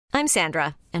I'm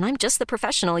Sandra, and I'm just the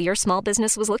professional your small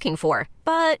business was looking for.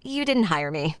 But you didn't hire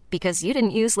me because you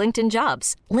didn't use LinkedIn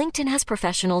Jobs. LinkedIn has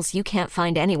professionals you can't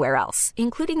find anywhere else,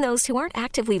 including those who aren't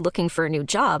actively looking for a new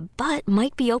job, but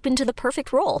might be open to the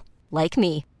perfect role, like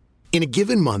me. In a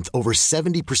given month, over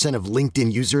 70% of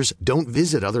LinkedIn users don't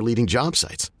visit other leading job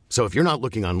sites. So if you're not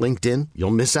looking on LinkedIn,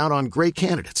 you'll miss out on great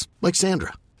candidates like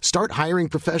Sandra. Start hiring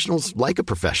professionals like a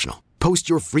professional. Post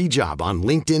your free job on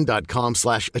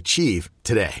linkedin.com/achieve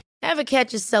today. Ever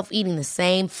catch yourself eating the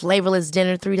same flavorless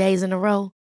dinner 3 days in a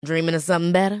row? Dreaming of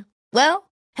something better? Well,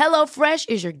 HelloFresh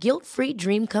is your guilt-free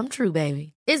dream come true,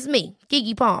 baby. It's me,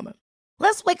 Keke Palmer.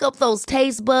 Let's wake up those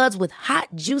taste buds with hot,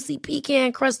 juicy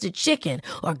pecan-crusted chicken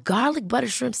or garlic butter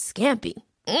shrimp scampi.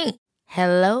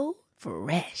 Hello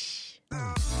Fresh.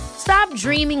 Stop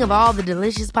dreaming of all the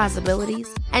delicious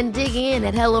possibilities and dig in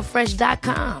at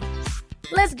HelloFresh.com.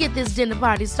 Let's get this dinner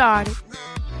party started.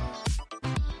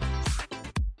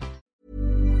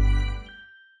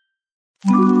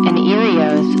 An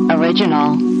Erios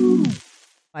original.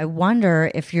 I wonder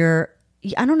if I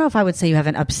don't know if I would say you have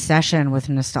an obsession with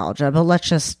nostalgia, but let's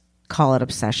just call it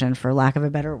obsession for lack of a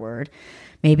better word.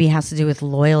 Maybe it has to do with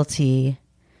loyalty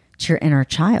to your inner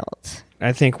child.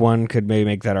 I think one could maybe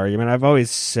make that argument. I've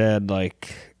always said,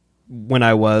 like, when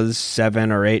I was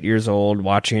 7 or 8 years old,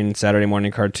 watching Saturday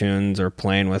morning cartoons or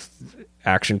playing with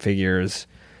action figures,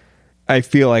 I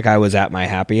feel like I was at my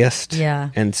happiest.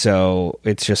 Yeah. And so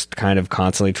it's just kind of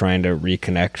constantly trying to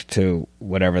reconnect to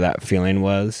whatever that feeling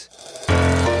was.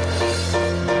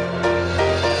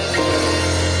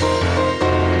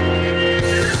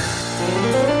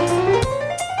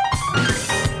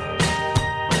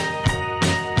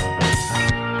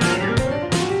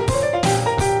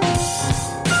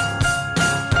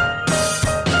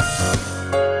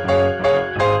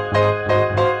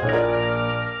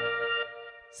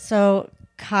 So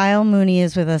Kyle Mooney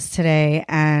is with us today,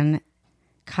 and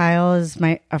Kyle is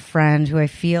a friend who I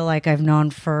feel like I've known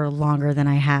for longer than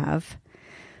I have.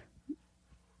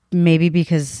 Maybe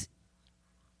because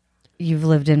you've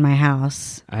lived in my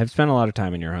house. I've spent a lot of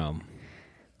time in your home.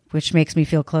 Which makes me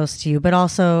feel close to you. But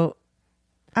also,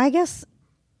 I guess,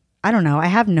 I don't know. I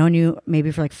have known you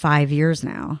maybe for like 5 years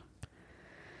now.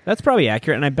 That's probably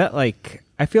accurate. And I bet, like,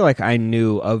 I feel like I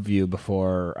knew of you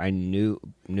before I knew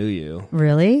you.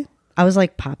 Really? I was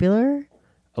like popular?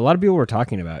 A lot of people were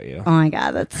talking about you. Oh my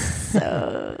God, that's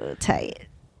so tight.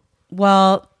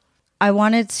 Well, I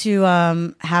wanted to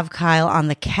have Kyle on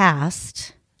the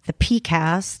cast, the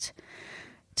P-cast,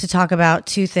 to talk about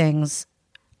two things,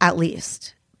 at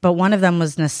least. But one of them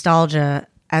was nostalgia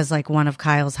as like one of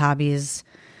Kyle's hobbies.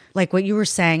 Like what you were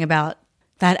saying about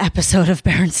that episode of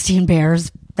Berenstain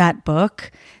Bears, that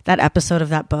episode of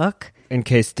that book. In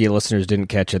case the listeners didn't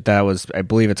catch it, that was, I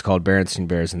believe it's called Berenstain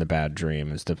Bears and the Bad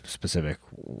Dream is the specific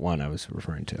one I was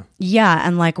referring to. Yeah,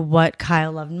 and like what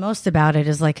Kyle loved most about it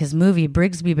is like his movie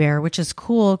Brigsby Bear, which is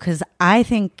cool because I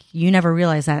think you never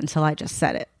realized that until I just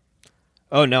said it.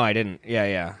 Oh, no, I didn't.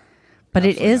 Yeah. But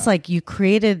Absolutely it is not. like you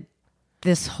created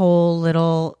this whole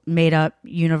little made-up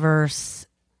universe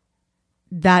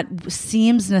that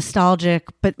seems nostalgic,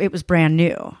 but it was brand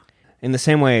new. In the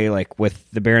same way, like with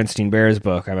the Berenstain Bears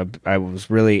book, I was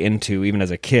really into, even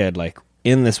as a kid, like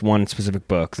in this one specific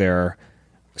book, there are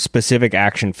specific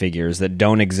action figures that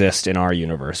don't exist in our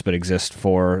universe, but exist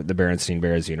for the Berenstain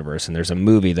Bears universe. And there's a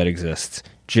movie that exists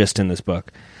just in this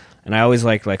book. And I always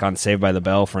like on Saved by the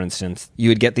Bell, for instance, you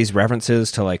would get these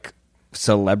references to like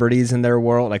celebrities in their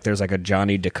world. Like there's like a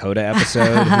Johnny Dakota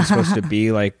episode who's supposed to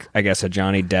be like, I guess, a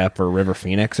Johnny Depp or River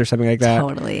Phoenix or something like that.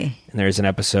 Totally. And there's an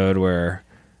episode where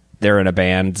they're in a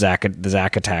band, the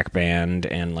Zack Attack band,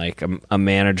 and like a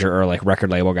manager or like record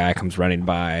label guy comes running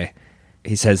by.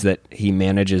 He says that he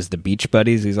manages the Beach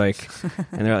Buddies. He's like,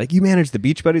 and they're like, "You manage the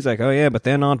Beach Buddies?" Like, "Oh yeah, but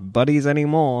they're not buddies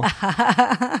anymore."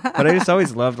 But I just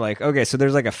always loved like, okay, so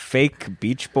there's like a fake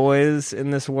Beach Boys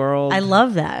in this world. I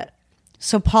love that.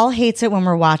 So Paul hates it when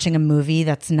we're watching a movie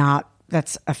that's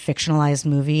a fictionalized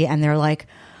movie, and they're like,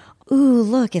 "Ooh,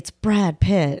 look, it's Brad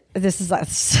Pitt." This is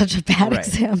such a bad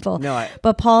example. No,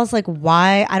 but Paul's like,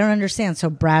 why? I don't understand.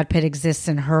 So Brad Pitt exists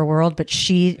in her world, but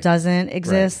she doesn't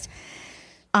exist. Right.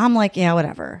 I'm like, yeah,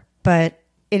 whatever. But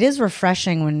it is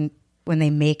refreshing when they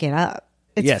make it up.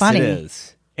 It's funny. Yes, it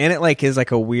is. And it like is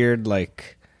like a weird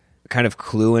like kind of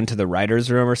clue into the writer's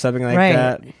room or something like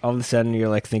that. All of a sudden you're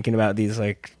like thinking about these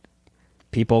like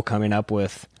people coming up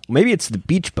with, maybe it's the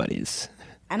Beach Buddies.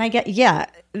 And I get, yeah,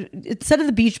 instead of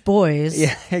the Beach Boys.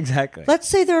 Yeah, exactly. Let's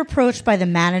say they're approached by the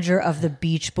manager of the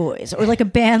Beach Boys or like a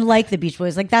band like the Beach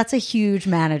Boys. Like that's a huge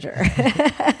manager.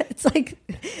 It's like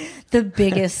the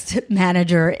biggest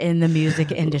manager in the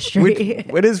music industry.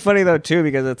 It is funny though too,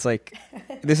 because it's like,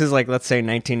 this is like, let's say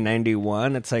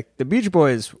 1991. It's like the Beach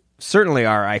Boys certainly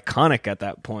are iconic at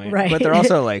that point, right? But they're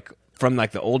also like from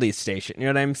like the oldies station. You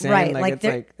know what I'm saying? Right. Like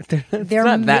they're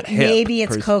not that hip. Maybe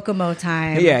it's Kokomo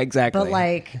time. Yeah, exactly. But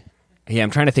like, yeah,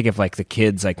 I'm trying to think if like the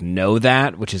kids like know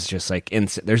that, which is just like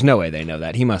there's no way they know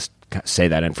that. He must say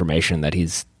that information that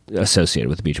he's associated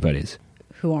with the Beach Buddies,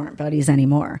 who aren't buddies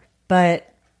anymore.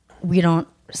 But we don't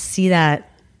see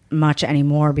that much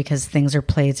anymore because things are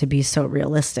played to be so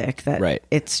realistic that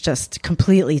it's just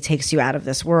completely takes you out of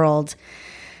this world.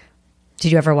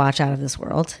 Did you ever watch Out of This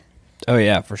World? Oh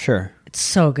yeah, for sure. It's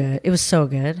so good. It was so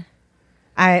good.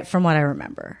 From what I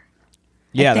remember.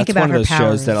 Yeah, that's one of those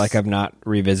shows that like I've not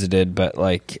revisited, but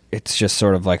like it's just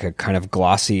sort of like a kind of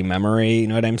glossy memory. You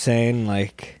know what I'm saying?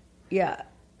 Like, yeah.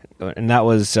 And that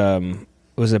was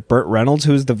it Burt Reynolds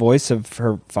who was the voice of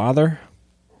her father?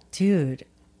 Dude,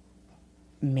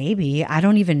 maybe. I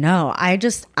don't even know.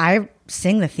 I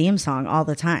sing the theme song all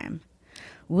the time.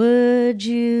 Would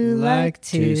you like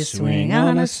to swing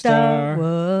on a star?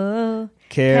 Whoa.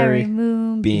 Carry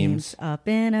moonbeams up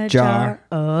in a jar.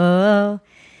 Oh.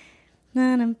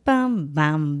 Na na bum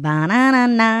bum ba na na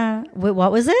na. Wait,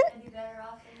 what was it? Be better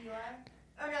off than you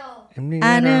are. Or no.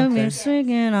 I know me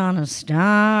swinging on a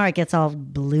star. It gets all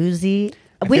bluesy.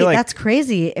 Wait, like that's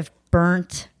crazy. If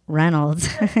Burnt Reynolds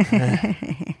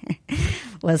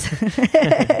was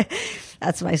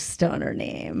that's my stoner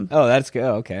name. Oh, that's good.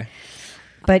 Oh, okay.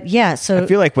 But yeah, so I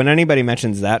feel like when anybody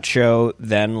mentions that show,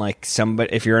 then like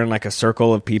somebody, if you're in like a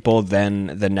circle of people,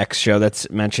 then the next show that's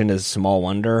mentioned is Small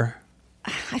Wonder.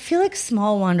 I feel like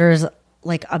Small Wonder is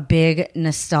like a big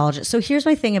nostalgia. So here's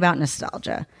my thing about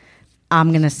nostalgia. I'm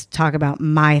going to talk about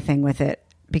my thing with it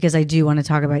because I do want to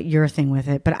talk about your thing with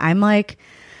it. But I'm like,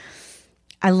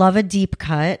 I love a deep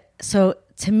cut. So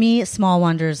to me, Small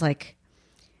Wonder is like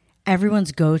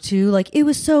everyone's go-to. Like, it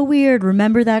was so weird.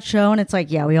 Remember that show? And it's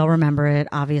like, yeah, we all remember it.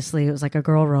 Obviously, it was like a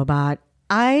girl robot.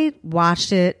 I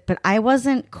watched it, but I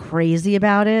wasn't crazy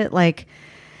about it. Like,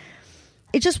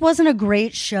 it just wasn't a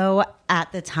great show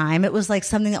at the time. It was like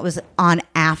something that was on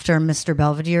after Mr.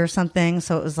 Belvedere or something.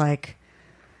 So it was like,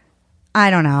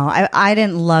 I don't know. I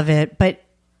didn't love it, but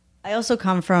I also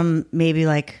come from maybe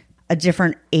like a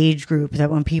different age group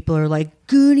that when people are like,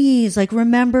 Goonies, like,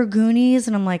 remember Goonies?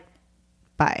 And I'm like,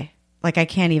 bye. Like, I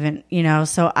can't even, you know?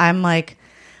 So I'm like,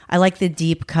 I like the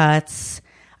deep cuts.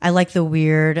 I like the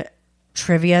weird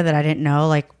trivia that I didn't know,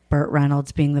 like Burt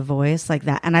Reynolds being the voice, like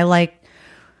that. And I like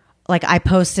I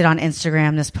posted on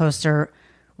Instagram this poster,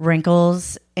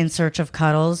 Wrinkles in Search of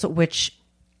Cuddles, which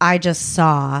I just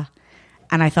saw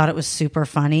and I thought it was super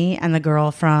funny. And the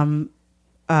girl from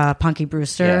Punky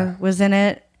Brewster was in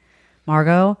it,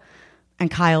 Margot.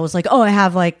 And Kyle was like, oh, I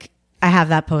have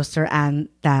that poster and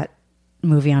that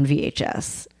movie on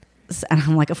VHS. And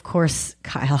I'm like, of course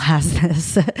Kyle has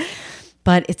this.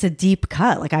 But it's a deep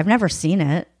cut. Like, I've never seen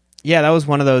it. Yeah, that was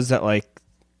one of those that like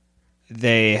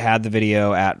they had the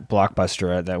video at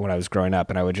Blockbuster that when I was growing up,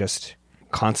 and I would just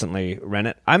constantly rent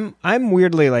it. I'm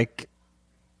weirdly like,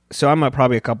 so I'm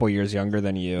probably a couple years younger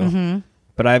than you,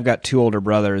 but I've got two older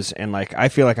brothers, and like I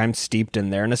feel like I'm steeped in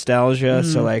their nostalgia.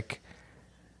 So like,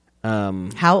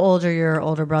 how old are your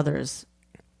older brothers?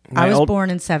 I was born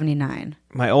in 79.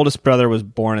 My oldest brother was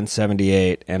born in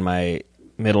 78, and my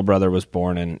middle brother was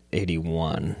born in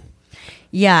 81.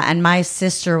 Yeah, and my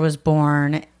sister was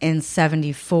born in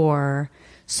 74.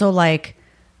 So, like,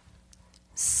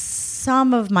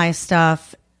 some of my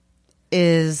stuff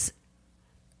is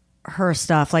her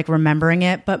stuff, like remembering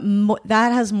it. But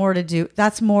that has more to do...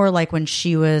 That's more like when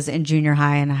she was in junior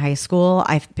high and high school,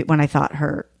 when I thought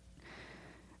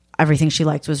everything she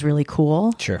liked was really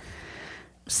cool. Sure.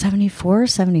 74 or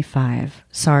 75?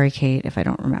 Sorry, Kate, if I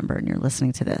don't remember and you're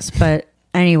listening to this. But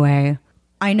anyway...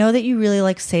 I know that you really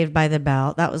like Saved by the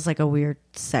Bell. That was like a weird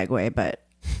segue, but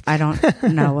I don't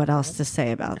know what else to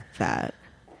say about that.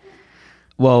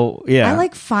 Well, yeah. I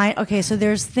like okay, so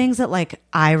there's things that like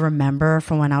I remember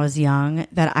from when I was young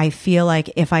that I feel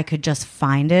like if I could just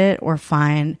find it or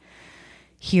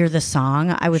hear the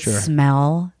song, I would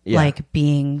smell like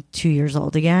being 2 years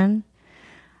old again.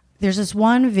 There's this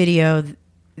one video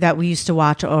that we used to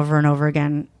watch over and over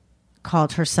again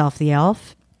called Herself the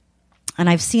Elf. And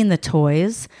I've seen the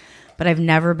toys, but I've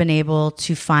never been able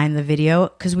to find the video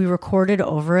because we recorded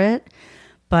over it.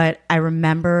 But I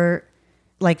remember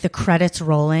like the credits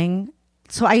rolling.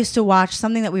 So I used to watch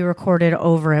something that we recorded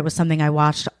over. It was something I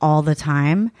watched all the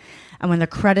time. And when the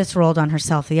credits rolled on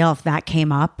Herself the Elf, that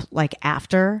came up like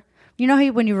after. You know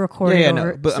how when you record it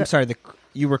over... No, but I'm sorry.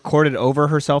 you recorded over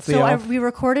Herself the Elf? We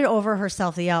recorded over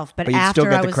Herself the Elf, but you'd after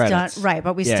still get I the was credits. done, right?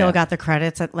 But we Yeah, still yeah. got the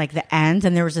credits at like the end,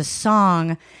 and there was a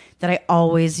song that I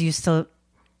always used to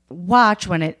watch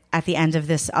at the end of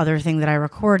this other thing that I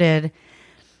recorded,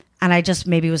 and I just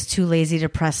maybe was too lazy to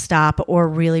press stop or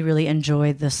really, really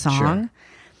enjoyed the song. Sure.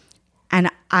 And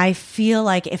I feel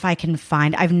like if I can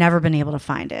I've never been able to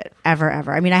find it ever.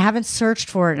 I mean, I haven't searched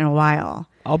for it in a while.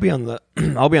 I'll be on the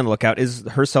lookout. Is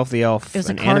Herself the Elf It was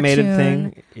an a animated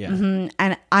cartoon. thing? Yeah.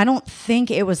 And I don't think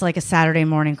it was like a Saturday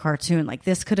morning cartoon. Like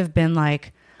this could have been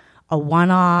like a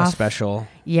one-off. A special.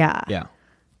 Yeah. Yeah.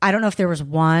 I don't know if there was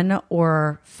 1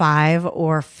 or 5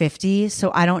 or 50.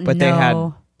 So I don't But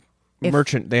know.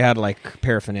 They had like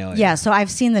paraphernalia. Yeah. So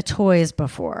I've seen the toys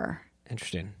before.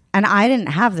 Interesting. And I didn't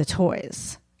have the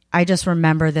toys. I just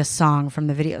remember this song from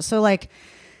the video. So like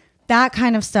that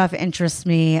kind of stuff interests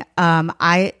me.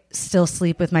 I still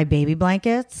sleep with my baby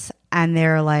blankets, and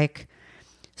they're like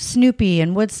Snoopy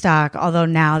and Woodstock, although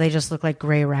now they just look like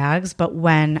gray rags. But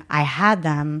when I had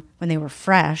them, when they were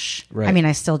fresh, Right. I mean,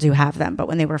 I still do have them, but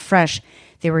when they were fresh,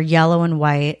 they were yellow and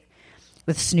white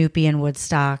with Snoopy and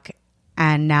Woodstock.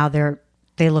 And now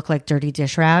they look like dirty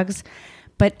dish rags.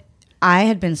 But I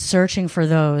had been searching for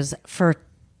those for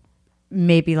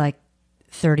maybe like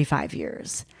 35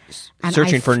 years. And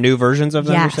Searching for new versions of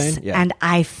them, yes, you're saying? Yeah. and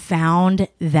I found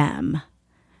them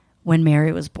when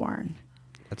Mary was born.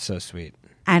 That's so sweet.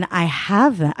 And I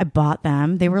have them. I bought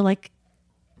them. They were like,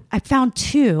 I found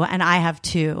 2, and I have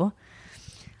 2.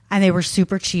 And they were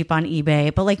super cheap on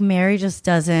eBay. But like Mary just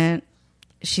doesn't,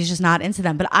 she's just not into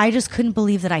them. But I just couldn't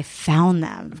believe that I found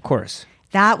them. Of course.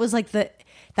 That was like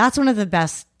that's one of the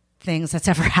best things that's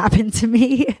ever happened to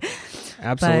me.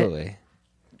 Absolutely.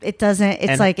 It doesn't, it's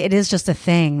And- like, it is just a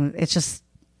thing. It's just,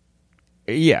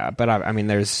 Yeah, but I mean,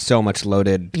 there's so much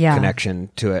loaded Yeah. connection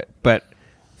to it. But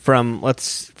from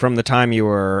the time you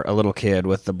were a little kid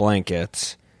with the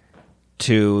blankets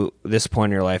to this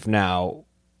point in your life now,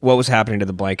 what was happening to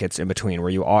the blankets in between?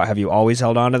 Have you always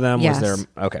held on to them? Yes. Was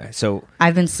there okay? So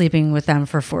I've been sleeping with them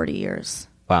for 40 years.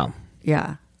 wow,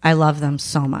 Yeah. I love them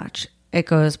so much. It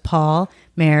goes Paul,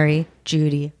 Mary,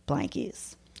 Judy,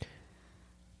 blankies.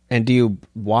 and do you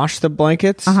wash the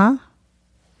blankets?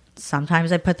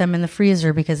 Sometimes I put them in the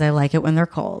freezer because I like it when they're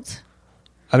cold.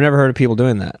 I've never heard of people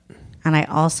doing that. And I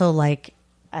also like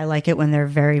it when they're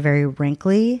very, very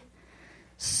wrinkly.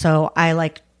 So I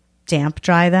like damp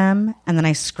dry them, and then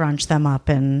I scrunch them up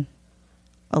in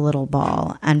a little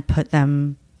ball and put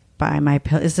them by my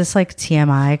pillow. Is this like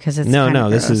TMI? Because it's No,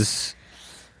 this gross. is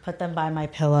Put them by my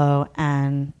pillow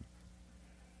and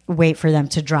wait for them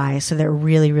to dry so they're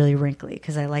really, really wrinkly,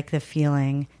 because I like the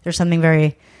feeling. There's something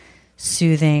very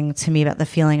soothing to me about the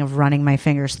feeling of running my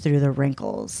fingers through the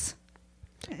wrinkles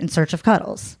in search of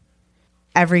cuddles.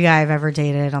 Every guy I've ever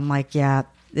dated, I'm like, yeah,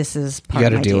 this is you part got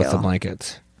of to my deal deal. with the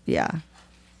blankets. Yeah.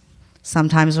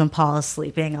 Sometimes when Paul is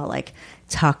sleeping, I'll like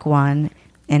tuck one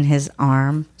in his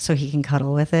arm so he can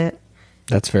cuddle with it.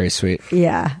 That's very sweet.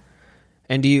 Yeah.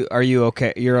 And are you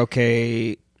okay? You're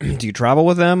okay. Do you travel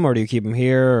with them, or do you keep them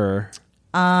here? Or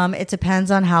It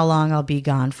depends on how long I'll be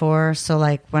gone for. So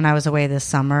like when I was away this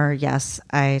summer, yes,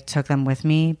 I took them with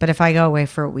me. But if I go away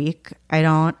for a week, I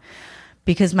don't,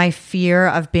 because my fear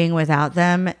of being without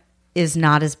them is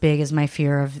not as big as my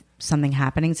fear of something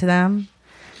happening to them,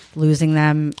 losing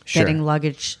them, Sure. getting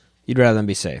luggage. you'd rather them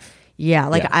be safe? Yeah.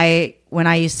 Like Yeah. when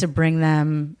I used to bring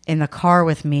them in the car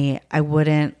with me, I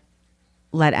wouldn't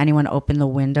let anyone open the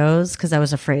windows because I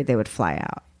was afraid they would fly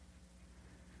out.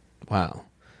 Wow.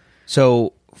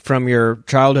 So from your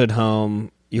childhood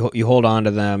home, you hold on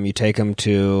to them. You take them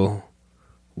to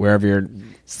wherever you're.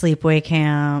 Sleepaway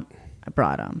camp, I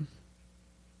brought them.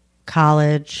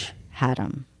 College, had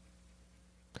them.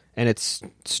 And it's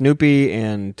Snoopy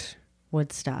and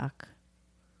Woodstock.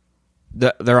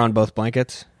 they're on both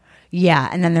blankets. Yeah,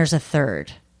 and then there's a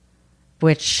third,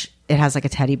 which it has like a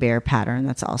teddy bear pattern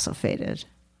that's also faded.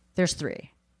 There's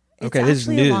 3. It's Okay, this is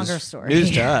actually news. a longer story.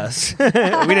 News to us. We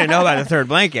didn't know about the third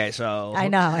blanket, so I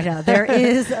know. There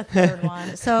is a third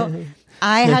one. So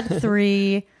I had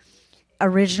 3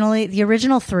 originally. The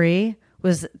original 3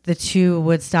 was the 2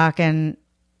 Woodstock and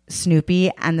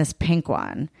Snoopy and this pink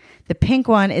one. The pink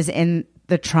one is in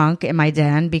the trunk in my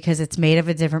den because it's made of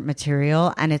a different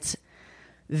material and it's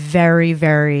very,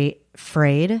 very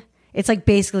frayed. It's like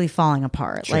basically falling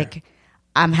apart. Sure. Like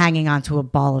I'm hanging onto a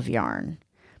ball of yarn.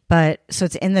 But so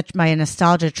it's in my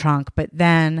nostalgia trunk. But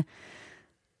then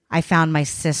I found my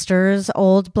sister's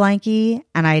old blankie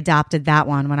and I adopted that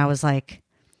one when I was like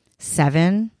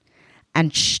 7.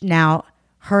 And now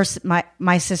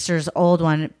my sister's old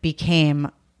one became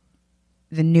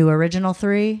the new original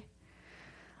 3.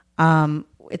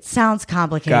 It sounds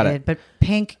complicated, but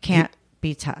pink can't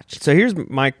be touched. So here's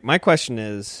my question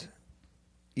is,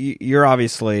 you're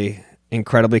obviously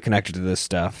incredibly connected to this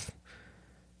stuff,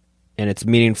 and it's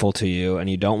meaningful to you, and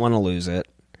you don't want to lose it.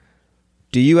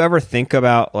 Do you ever think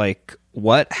about, like,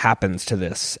 what happens to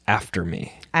this after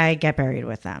me? I get buried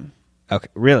with them. Okay,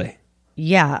 really?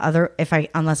 Yeah,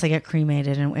 unless I get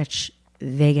cremated, in which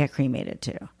they get cremated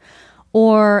too.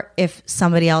 Or if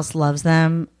somebody else loves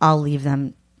them, I'll leave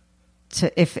them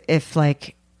to, if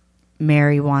like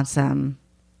Mary wants them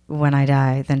when I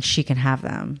die, then she can have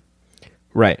them.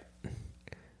 Right.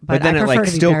 But then it like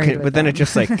still but then them. it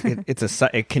just like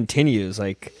it continues.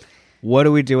 Like, what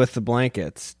do we do with the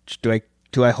blankets?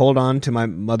 Do I hold on to my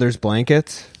mother's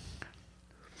blankets?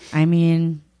 I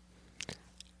mean,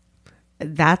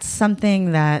 that's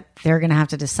something that they're going to have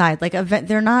to decide. Like,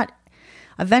 they're not.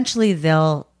 Eventually,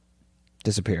 they'll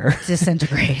disappear,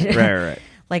 disintegrate. Right.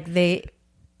 Like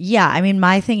yeah. I mean,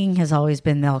 my thinking has always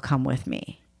been they'll come with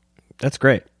me. That's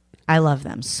great. I love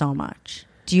them so much.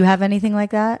 Do you have anything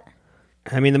like that?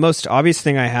 I mean, the most obvious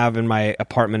thing I have in my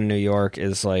apartment in New York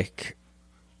is like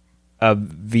a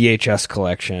VHS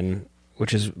collection,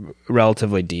 which is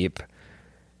relatively deep.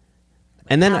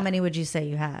 And then how many would you say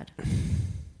you had?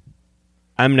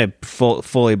 I'm going to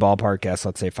fully ballpark guess,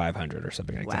 let's say 500 or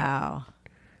something like that. Wow.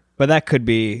 But that could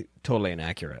be totally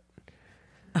inaccurate.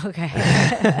 Okay.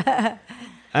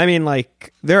 I mean,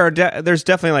 like, there's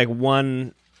definitely like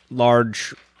one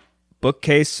large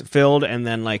bookcase filled and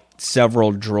then like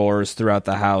several drawers throughout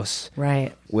the house.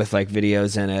 Right. With like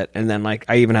videos in it. And then like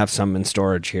I even have some in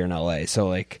storage here in LA. So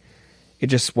like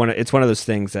it's one of those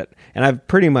things that, and I've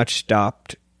pretty much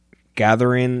stopped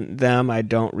gathering them. I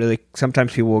don't really,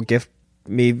 sometimes people will gift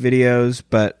me videos,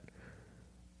 but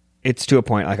it's to a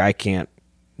point like I can't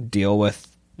deal with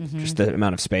just the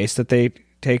amount of space that they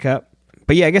take up.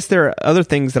 But yeah, I guess there are other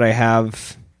things that I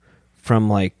have from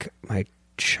like my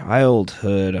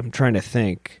childhood. I'm trying to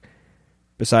think.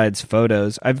 Besides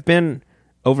photos, I've been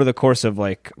over the course of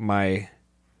like my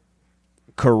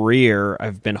career,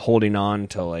 I've been holding on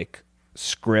to like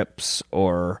scripts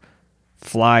or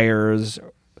flyers,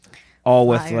 all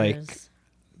with like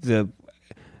the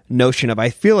notion of I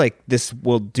feel like this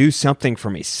will do something for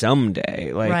me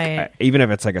someday, like even if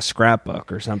it's like a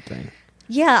scrapbook or something.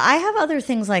 Yeah, I have other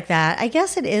things like that. I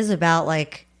guess it is about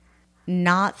like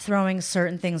not throwing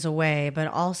certain things away, but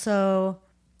also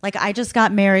like I just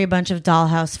got Mary a bunch of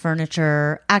dollhouse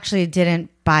furniture. Actually, didn't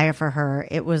buy it for her.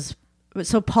 It was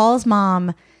so Paul's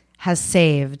mom has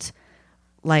saved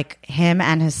like him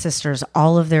and his sisters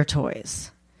all of their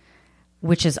toys,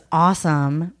 which is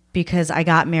awesome because I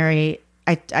got Mary.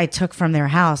 I took from their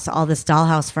house all this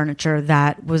dollhouse furniture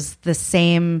that was the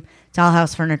same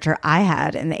dollhouse furniture I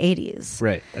had in the 80s.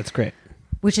 Right. That's great.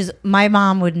 Which is, my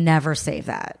mom would never save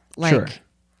that. Like, sure.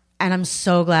 And I'm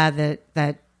so glad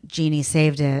that Jeannie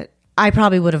saved it. I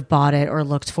probably would have bought it or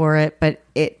looked for it, but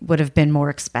it would have been more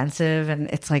expensive. And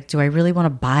it's like, do I really want to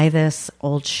buy this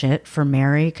old shit for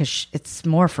Mary? Because it's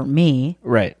more for me.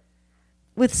 Right.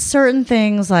 With certain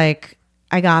things, like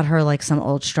I got her like some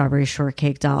old strawberry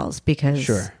shortcake dolls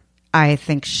because I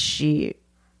think she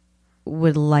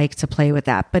would like to play with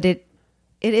that. But it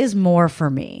is more for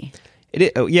me.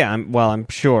 Yeah. I'm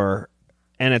sure.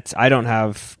 And I don't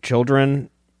have children,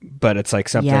 but it's like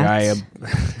something I'm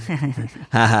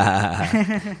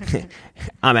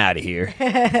out of here.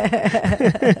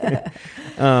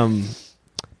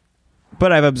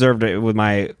 But I've observed it with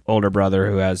my older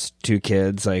brother who has 2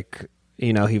 kids. Like,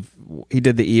 you know, he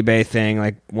did the eBay thing,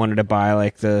 like wanted to buy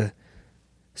like the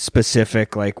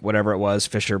specific, like whatever it was,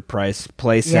 Fisher Price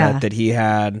playset that he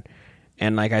had.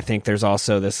 And like, I think there's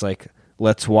also this like,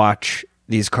 let's watch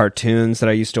these cartoons that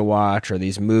I used to watch or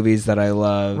these movies that I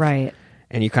love. Right.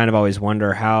 And you kind of always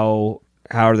wonder how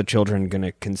are the children going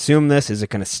to consume this? Is it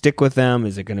going to stick with them?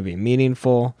 Is it going to be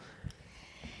meaningful?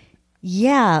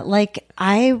 Yeah. Like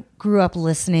I grew up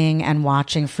listening and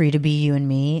watching Free to Be You and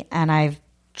Me, and I've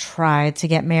tried to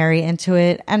get Mary into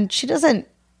it, and she doesn't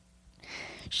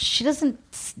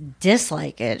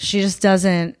dislike it. She's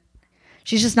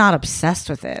just not obsessed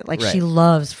with it. Like she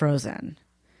loves Frozen.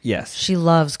 Yes. She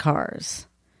loves Cars.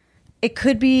 It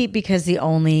could be because the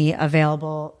only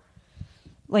available,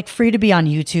 like Free to Be on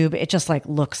YouTube, it just like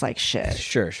looks like shit.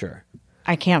 Sure.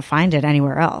 I can't find it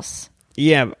anywhere else.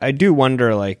 Yeah, I do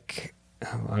wonder, like,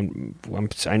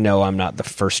 I know I'm not the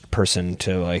first person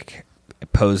to like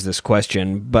pose this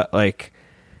question, but like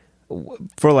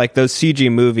for like those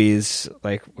CG movies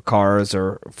like Cars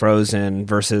or Frozen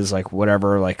versus like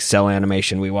whatever like cell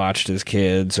animation we watched as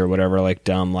kids or whatever like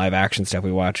dumb live action stuff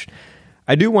we watched,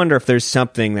 I do wonder if there's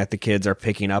something that the kids are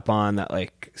picking up on that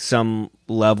like some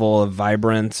level of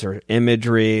vibrance or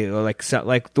imagery, or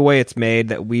like the way it's made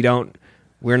that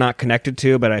we're not connected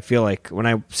to. But I feel like when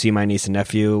I see my niece and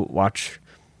nephew watch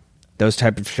those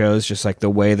type of shows, just like the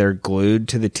way they're glued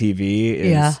to the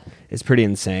TV is pretty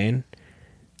insane.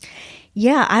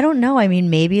 Yeah, I don't know. I mean,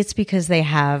 maybe it's because they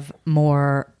have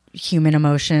more human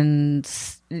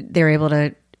emotions. They're able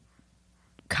to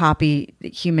copy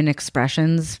human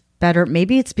expressions better.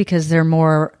 Maybe it's because they're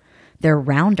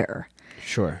rounder.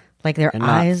 Sure. Like their and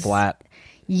eyes. Not flat.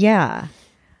 Yeah.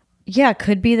 Yeah, it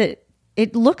could be that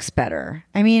it looks better.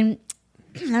 I mean,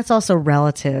 that's also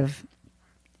relative.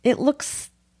 It looks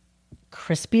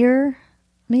crispier,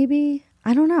 maybe.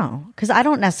 I don't know. Because I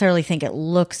don't necessarily think it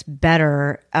looks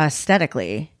better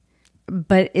aesthetically.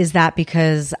 But is that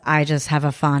because I just have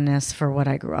a fondness for what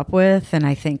I grew up with? And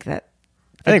I think that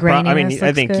I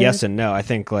think yes and no. I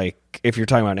think like if you're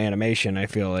talking about animation, I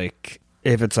feel like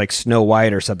if it's like Snow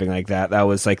White or something like that, that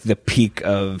was like the peak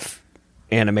of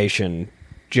animation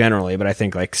generally. But I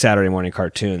think like Saturday morning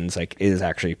cartoons like is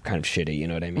actually kind of shitty. You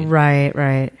know what I mean?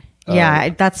 Right. Yeah,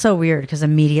 that's so weird because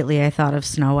immediately I thought of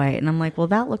Snow White and I'm like, well,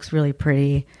 that looks really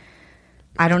pretty.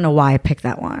 I don't know why I picked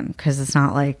that one because it's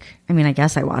not like, I mean, I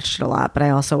guess I watched it a lot, but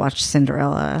I also watched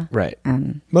Cinderella. Right.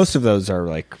 And most of those are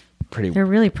like pretty. They're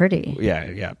really pretty.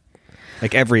 Yeah.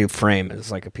 Like every frame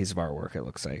is like a piece of artwork, it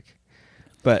looks like.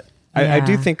 But I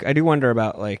do wonder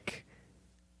about like,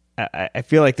 I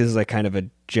feel like this is like kind of a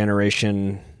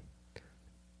Generation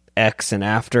X and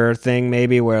after thing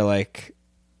maybe where like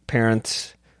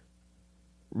parents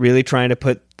really trying to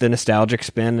put the nostalgic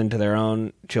spin into their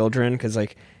own children because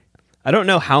like I don't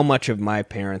know how much of my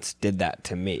parents did that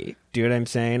to me. Do you know what I'm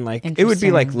saying? Like it would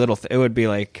be like it would be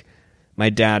like my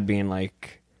dad being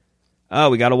like, oh,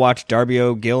 we got to watch Darby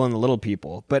O'Gill and the Little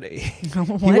People. But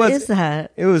what is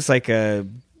that? It was like a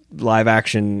live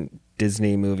action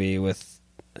Disney movie with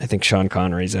I think Sean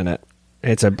Connery's in it.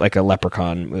 It's like a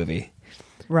leprechaun movie.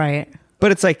 Right.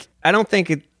 But it's like I don't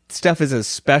think stuff is as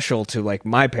special to like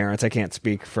my parents. I can't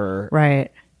speak for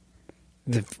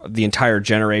the entire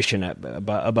generation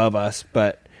above us,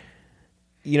 but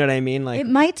you know what I mean? Like it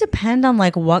might depend on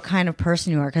like what kind of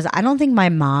person you are. Cause I don't think my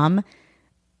mom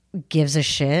gives a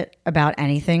shit about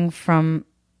anything from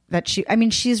that.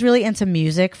 She's really into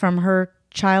music from her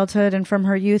childhood and from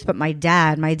her youth. But my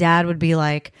dad would be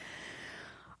like,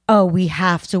 oh, we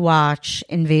have to watch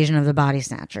Invasion of the Body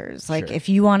Snatchers. Like if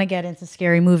you want to get into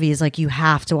scary movies, like you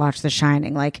have to watch The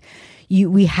Shining. Like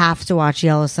we have to watch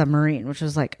Yellow Submarine, which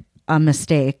was like a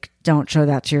mistake. Don't show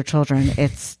that to your children.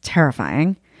 It's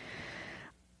terrifying.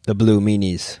 The Blue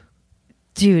Meanies.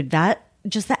 Dude, that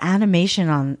just the animation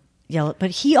on Yellow,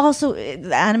 but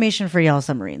the animation for Yellow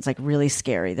Submarine's like really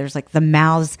scary. There's like the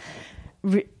mouths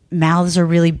are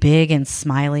really big and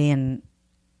smiley and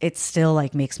it still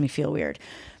like makes me feel weird.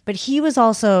 But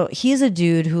he's a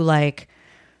dude who like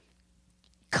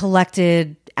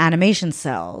collected animation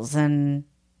cells and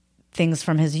things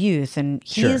from his youth. And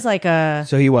he's like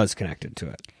so he was connected to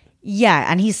it. Yeah.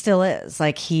 And he still is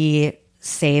like, he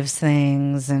saves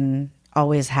things and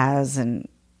always has.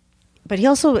 But he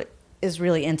also is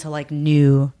really into like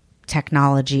new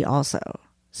technology also.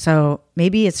 So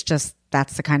maybe it's just,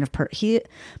 that's the kind of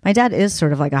my dad is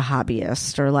sort of like a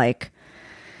hobbyist or like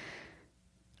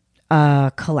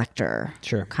a collector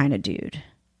kind of dude.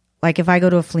 Like if I go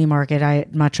to a flea market,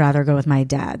 I'd much rather go with my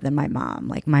dad than my mom.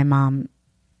 Like my mom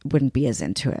wouldn't be as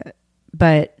into it.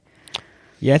 But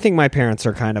yeah, I think my parents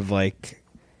are kind of like,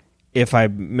 if I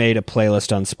made a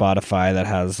playlist on Spotify that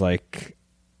has like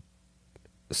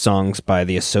songs by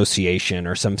The Association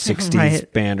or some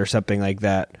 60s band or something like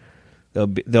that,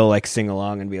 they'll like sing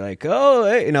along and be like, oh,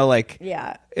 hey, you know, like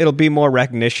it'll be more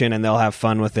recognition and they'll have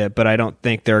fun with it. But I don't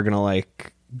think they're going to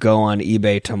like go on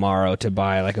eBay tomorrow to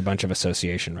buy like a bunch of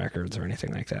Association records or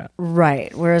anything like that.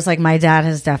 Right. Whereas like my dad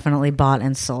has definitely bought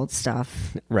and sold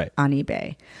stuff on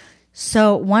eBay.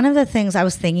 So one of the things I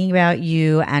was thinking about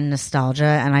you and nostalgia,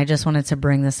 and I just wanted to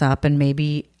bring this up, and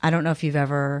maybe, I don't know if you've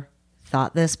ever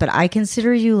thought this, but I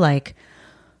consider you like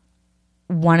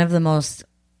one of the most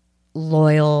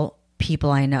loyal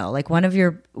people I know. Like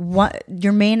your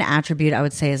main attribute I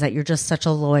would say is that you're just such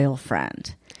a loyal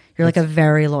friend. You're like a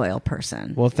very loyal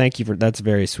person. Well, thank you that's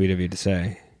very sweet of you to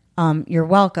say. You're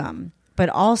welcome. But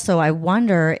also I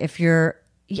wonder if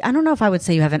I don't know if I would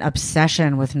say you have an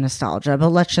obsession with nostalgia, but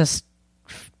let's just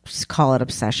call it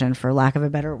obsession for lack of a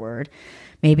better word.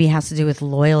 Maybe it has to do with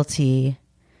loyalty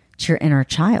to your inner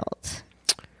child.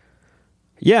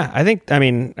 Yeah, I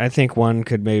think one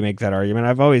could maybe make that argument.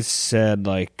 I've always said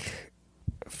like,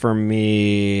 for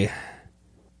me,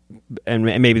 and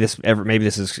maybe this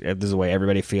is the way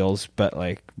everybody feels, but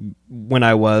like when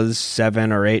I was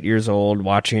 7 or 8 years old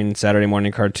watching Saturday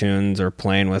morning cartoons or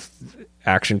playing with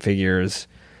action figures,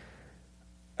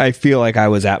 I feel like I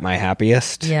was at my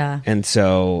happiest. Yeah. And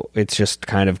so it's just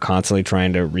kind of constantly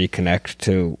trying to reconnect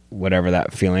to whatever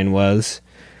that feeling was.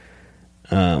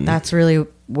 That's really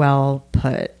well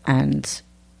put and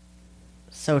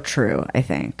so true, I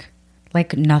think.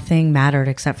 Like nothing mattered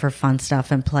except for fun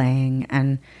stuff and playing.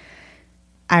 And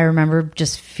I remember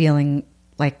just feeling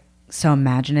like so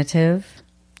imaginative.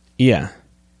 Yeah.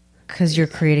 Because you're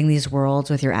creating these worlds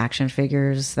with your action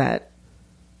figures that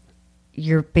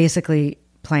you're basically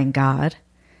playing God.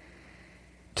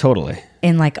 Totally.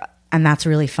 And that's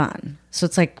really fun. So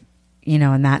it's like, you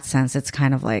know, in that sense, it's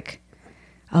kind of like,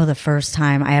 oh, the first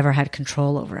time I ever had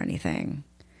control over anything.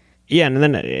 Yeah, and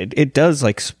then it does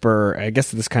like spur, I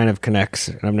guess this kind of connects,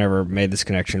 and I've never made this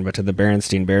connection, but to the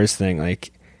Berenstein Bears thing,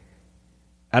 like,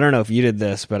 I don't know if you did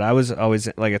this, but I was always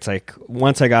like, it's like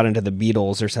once I got into the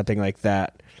Beatles or something like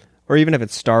that, or even if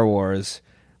it's Star Wars,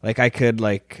 like I could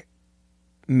like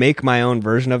make my own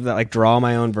version of that, like draw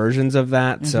my own versions of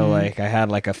that. Mm-hmm. So like I had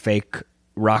like a fake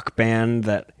rock band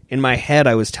that in my head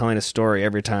I was telling a story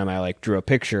every time I like drew a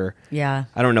picture. Yeah.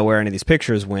 I don't know where any of these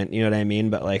pictures went, you know what I mean?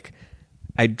 But like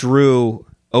I drew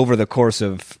over the course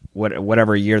of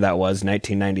whatever year that was,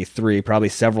 1993, probably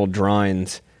several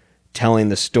drawings telling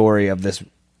the story of this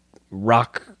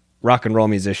rock and roll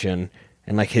musician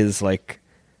and like his like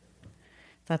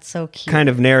that's so cute kind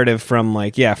of narrative from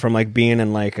like being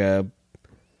in like a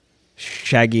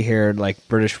shaggy haired like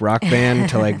British rock band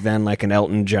to like then like an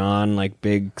Elton John like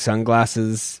big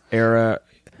sunglasses era.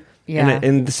 Yeah.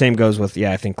 And the same goes with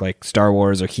I think like Star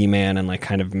Wars or He-Man and like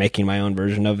kind of making my own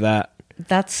version of that.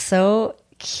 That's so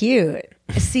cute.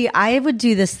 See, I would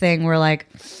do this thing where like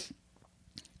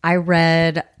I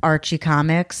read Archie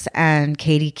comics and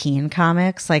Katie Keene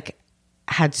comics, like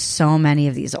had so many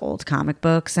of these old comic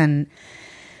books, and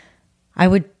I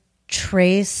would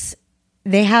trace,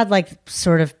 they had like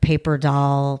sort of paper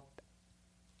doll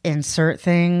insert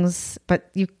things,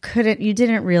 but I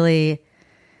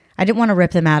didn't want to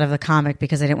rip them out of the comic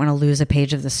because I didn't want to lose a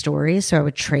page of the story. So I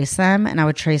would trace them and I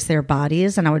would trace their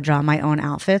bodies and I would draw my own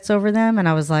outfits over them. And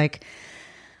I was like,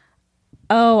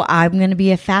 oh, I'm going to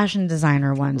be a fashion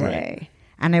designer one day. Right.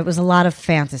 And it was a lot of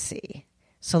fantasy.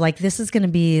 So like, this is going to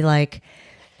be like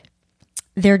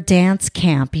their dance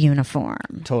camp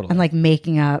uniform. Totally. And like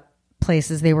making up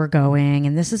places they were going.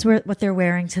 And this is what they're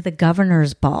wearing to the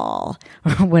governor's ball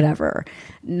or whatever.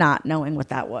 Not knowing what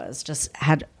that was. Just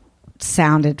had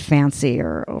sounded fancy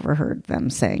or overheard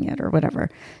them saying it or whatever.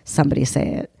 Somebody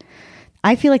say it.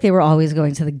 I feel like they were always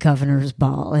going to the governor's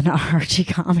ball in Archie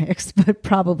comics, but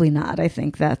probably not. I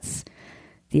think that's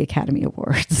the Academy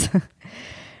Awards.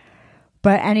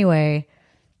 But anyway,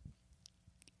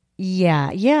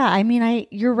 yeah. I mean,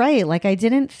 you're right. Like I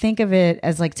didn't think of it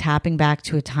as like tapping back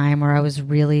to a time where I was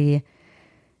really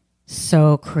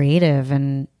so creative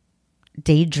and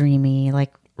daydreamy,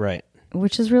 like, right.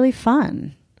 Which is really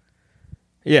fun.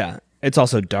 Yeah, it's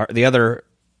also dark. The other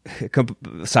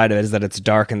side of it is that it's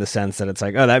dark in the sense that it's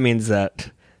like, oh, that means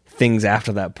that things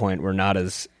after that point were not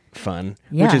as fun,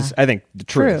 which is, I think, the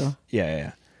truth. True.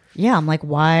 Yeah. Yeah, I'm like,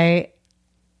 why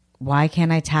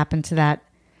can't I tap into that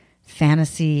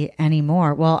fantasy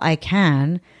anymore? Well, I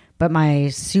can, but my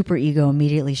super ego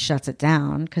immediately shuts it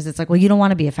down because it's like, well, you don't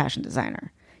want to be a fashion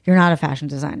designer. You're not a fashion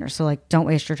designer. So like, don't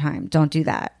waste your time. Don't do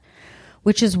that.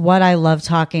 Which is what I love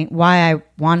why I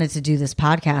wanted to do this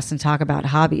podcast and talk about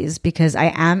hobbies, because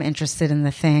I am interested in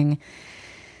the thing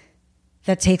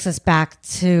that takes us back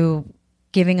to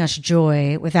giving us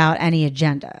joy without any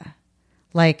agenda.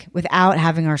 Like without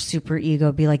having our super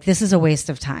ego be like, this is a waste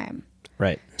of time.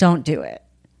 Right. Don't do it.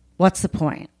 What's the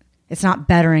point? It's not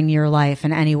bettering your life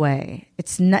in any way.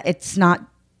 It's not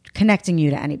connecting you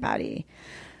to anybody.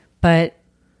 But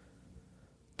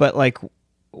like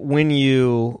when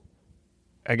you,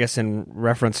 I guess in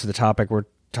reference to the topic we're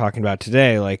talking about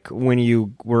today, like when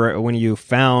you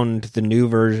found the new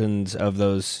versions of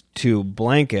those two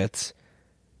blankets,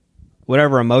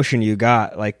 whatever emotion you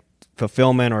got, like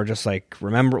fulfillment or just like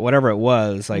remember whatever it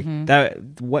was, like that,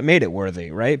 what made it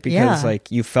worthy, right? Because like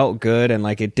you felt good and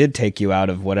like it did take you out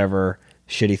of whatever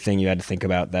shitty thing you had to think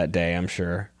about that day, I'm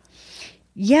sure.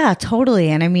 Yeah, totally.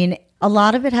 And I mean, a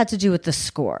lot of it had to do with the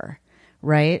score,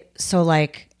 right? So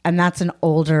like, and that's an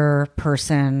older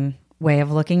person way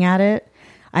of looking at it.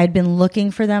 I had been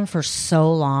looking for them for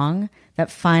so long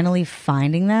that finally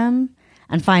finding them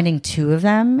and finding two of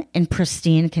them in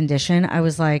pristine condition, I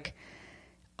was like,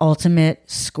 ultimate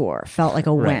score. Felt like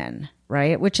a win,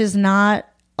 right? Which is not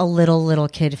a little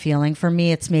kid feeling. For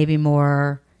me, it's maybe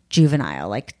more juvenile,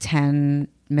 like 10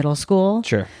 middle school.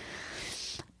 Sure.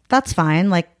 That's fine.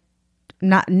 Like,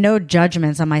 no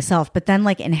judgments on myself, but then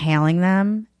like inhaling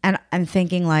them and I'm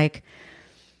thinking like,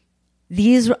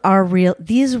 these are real.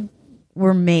 These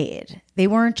were made. They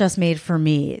weren't just made for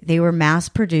me. They were mass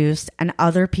produced and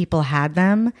other people had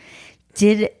them.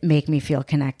 Did make me feel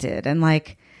connected and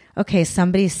like, okay,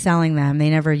 somebody's selling them. They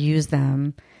never use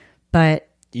them, but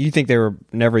You think they were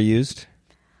never used?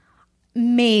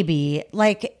 maybe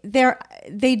like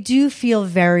they do feel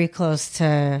very close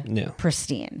to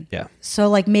pristine. Yeah. So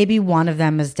like maybe one of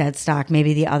them is dead stock.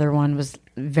 Maybe the other one was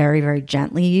very, very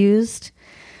gently used.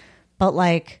 But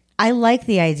like, I like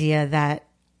the idea that,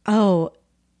 oh,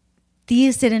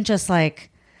 these didn't just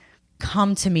like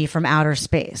come to me from outer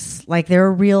space. Like they're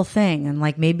a real thing. And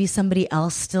like maybe somebody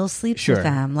else still sleeps with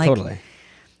them. Like totally.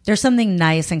 There's something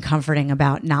nice and comforting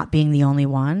about not being the only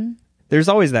one. There's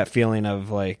always that feeling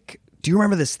of like, do you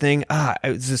remember this thing?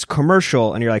 It's this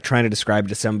commercial, and you're like trying to describe it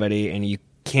to somebody, and you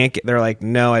can't get. They're like,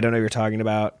 no, I don't know what you're talking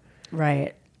about.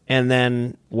 Right. And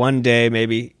then one day,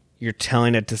 maybe you're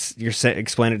telling it to,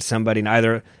 explaining it to somebody, and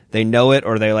either they know it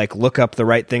or they like look up the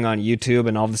right thing on YouTube,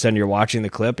 and all of a sudden you're watching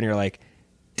the clip, and you're like,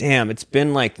 damn, it's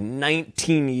been like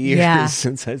 19 years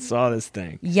since I saw this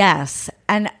thing. Yes,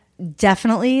 and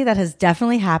definitely that has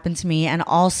definitely happened to me, and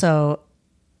also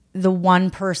the one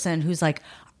person who's like,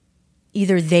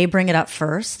 either they bring it up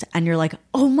first and you're like,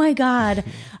 oh my God,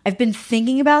 I've been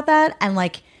thinking about that. And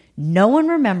like, no one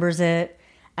remembers it.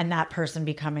 And that person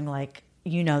becoming like,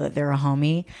 you know, that they're a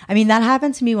homie. I mean, that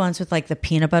happened to me once with like the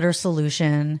peanut butter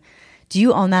solution. Do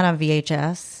you own that on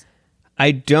VHS?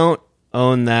 I don't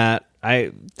own that.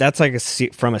 That's like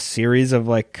from a series of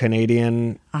like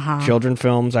Canadian children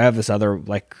films. I have this other,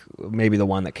 like maybe the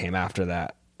one that came after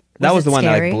that. That was the one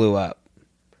that like blew up.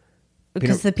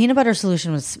 Because the peanut butter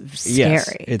solution was scary.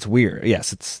 Yes, it's weird.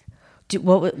 Yes, it's.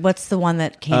 What's the one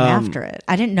that came after it?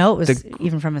 I didn't know it was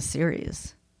even from a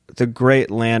series. The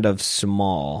Great Land of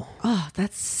Small. Oh,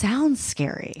 that sounds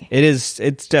scary. It is.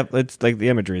 It's like the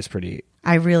imagery is pretty.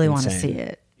 I really insane. want to see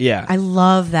it. Yeah, I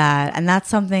love that, and that's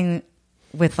something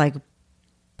with like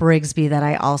Brigsby that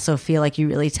I also feel like you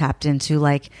really tapped into,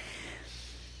 like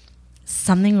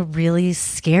something really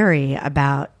scary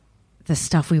about the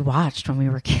stuff we watched when we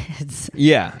were kids.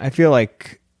 Yeah, I feel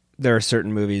like there are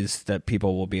certain movies that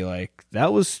people will be like,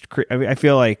 that was I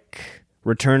feel like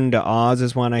Return to Oz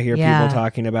is one I hear people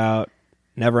talking about.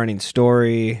 Neverending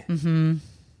Story. Mm-hmm.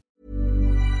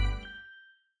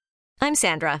 I'm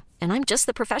Sandra, and I'm just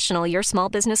the professional your small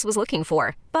business was looking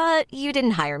for. But you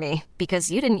didn't hire me because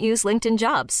you didn't use LinkedIn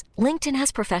Jobs. LinkedIn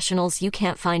has professionals you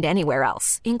can't find anywhere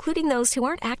else, including those who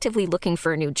aren't actively looking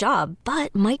for a new job,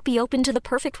 but might be open to the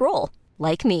perfect role,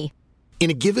 like me. In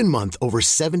a given month, over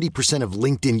 70% of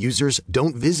LinkedIn users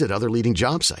don't visit other leading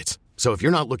job sites. So if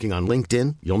you're not looking on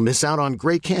LinkedIn, you'll miss out on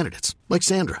great candidates like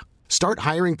Sandra. Start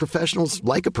hiring professionals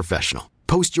like a professional.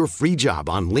 Post your free job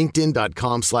on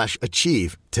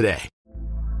linkedin.com/achieve today.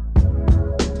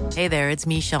 Hey there, it's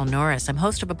Michelle Norris. I'm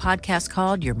host of a podcast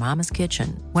called Your Mama's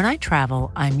Kitchen. When I travel,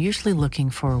 I'm usually looking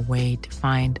for a way to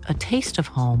find a taste of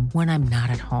home when I'm not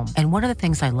at home. And one of the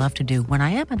things I love to do when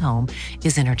I am at home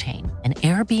is entertain. And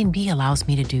Airbnb allows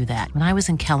me to do that. When I was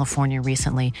in California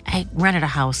recently, I rented a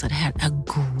house that had a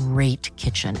great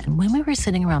kitchen. And when we were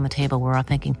sitting around the table, we were all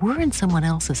thinking, we're in someone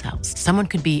else's house. Someone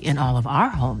could be in all of our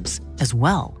homes as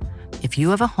well. If you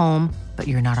have a home, but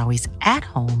you're not always at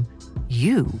home,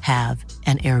 you have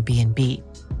an Airbnb.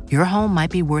 Your home might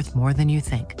be worth more than you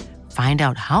think. Find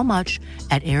out how much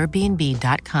at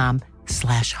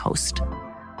airbnb.com/host.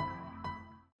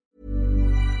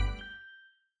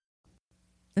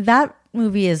 That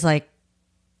movie is like,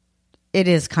 it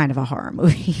is kind of a horror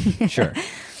movie. Sure.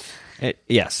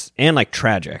 Yes. And like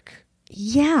tragic.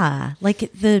 Yeah.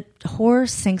 Like the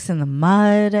horse sinks in the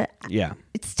mud. Yeah.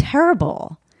 It's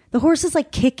terrible. The horse is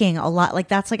like kicking a lot. Like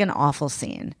that's like an awful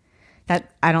scene.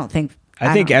 That I don't think.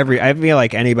 I feel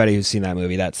like anybody who's seen that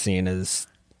movie, that scene is.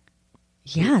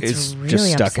 Yeah, it's really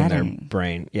just stuck upsetting. in their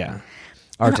brain. Yeah.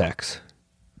 Artex.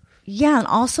 Yeah, and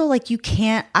also like you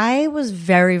can't. I was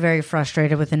very, very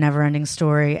frustrated with the Neverending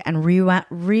Story and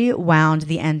rewound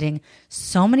the ending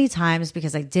so many times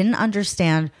because I didn't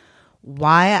understand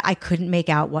why I couldn't make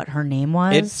out what her name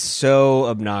was. It's so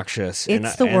obnoxious.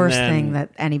 It's the worst thing that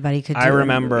anybody could do. I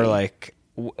remember like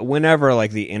whenever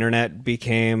like the internet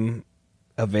became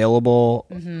available,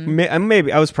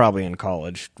 maybe I was probably in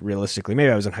college, realistically.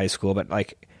 Maybe I was in high school, but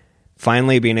like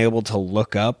finally being able to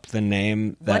look up the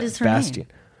name that what is her Bastian.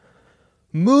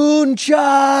 name?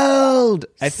 Moonchild.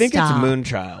 I think Stop. it's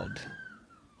Moonchild.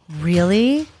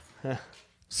 Really?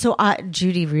 So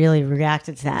Judy really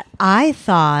reacted to that. I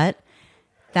thought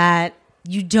that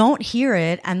you don't hear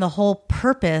it, and the whole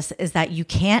purpose is that you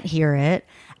can't hear it,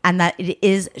 and that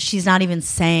she's not even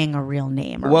saying a real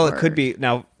name. Well, it could be.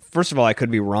 Now, first of all, I could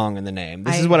be wrong in the name.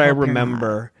 This is what I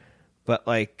remember, but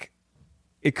like,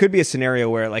 it could be a scenario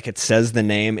where like it says the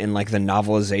name in like the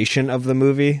novelization of the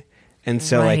movie, and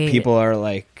so like people are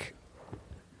like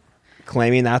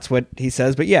claiming that's what he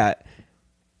says. But yeah,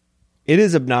 it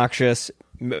is obnoxious.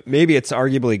 Maybe it's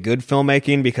arguably good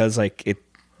filmmaking because like it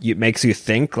makes you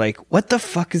think like, what the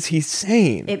fuck is he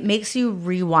saying? It makes you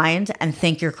rewind and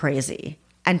think you're crazy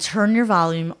and turn your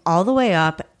volume all the way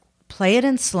up, play it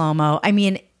in slow-mo. I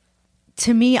mean,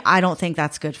 to me, I don't think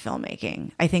that's good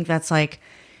filmmaking. I think that's like,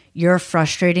 you're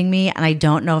frustrating me and I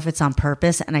don't know if it's on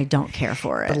purpose and I don't care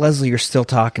for it. But Leslie, you're still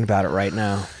talking about it right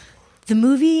now. The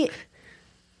movie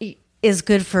is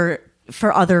good for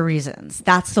other reasons.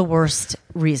 That's the worst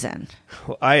reason.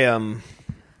 Well, I don't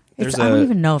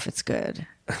even know if it's good.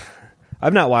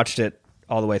 I've not watched it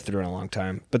all the way through in a long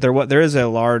time, but there is a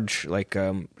large like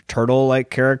turtle like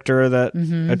character that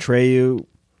Atreyu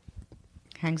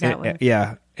hangs out with.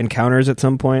 Yeah, encounters at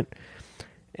some point,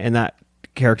 and that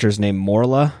character's named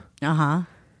Morla.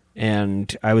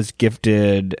 And I was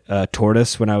gifted a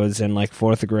tortoise when I was in like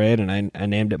 4th grade, and I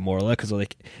named it Morla because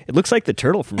like it looks like the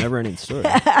turtle from Neverending Story.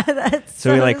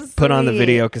 So we like put on the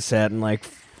video cassette and like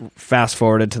fast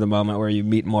forwarded to the moment where you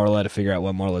meet Morla to figure out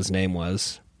what Morla's name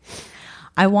was.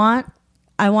 I want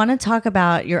to talk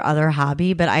about your other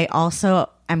hobby, but I also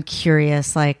am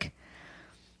curious, like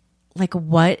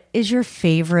what is your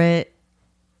favorite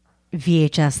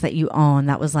VHS that you own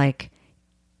that was like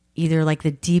either like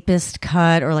the deepest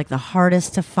cut or like the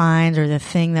hardest to find or the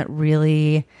thing that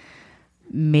really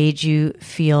made you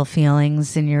feel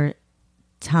feelings in your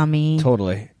tummy?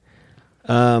 Totally.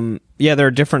 Yeah, there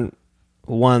are different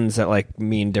ones that like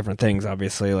mean different things,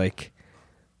 obviously. Like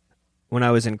when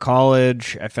I was in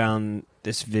college, I found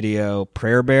this video,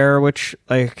 Prayer Bear, which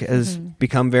like has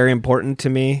become very important to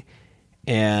me.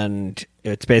 And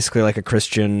it's basically like a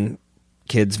Christian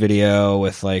kids video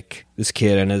with like this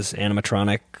kid and his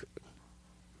animatronic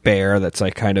bear that's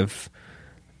like kind of,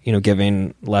 you know,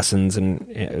 giving lessons and,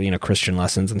 you know, Christian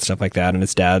lessons and stuff like that. And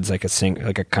his dad's like a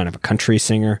kind of a country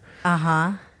singer.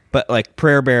 But like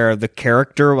Prayer Bear, the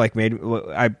character like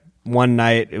one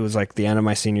night, it was like the end of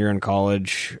my senior year in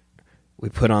college, we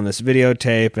put on this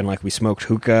videotape and like we smoked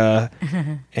hookah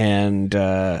and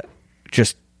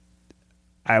just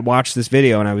I watched this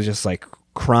video and I was just like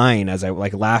crying as I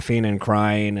like laughing and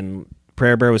crying, and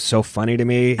Prayer Bear was so funny to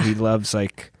me. He loves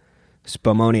like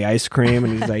Spumoni ice cream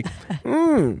and he's like,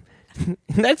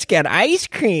 let's get ice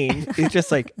cream. It's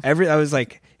just like I was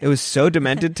like, it was so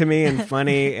demented to me and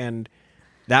funny, and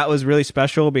that was really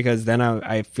special because then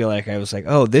I feel like I was like,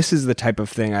 oh, this is the type of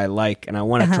thing I like, and I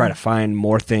want to try to find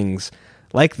more things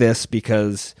like this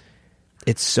because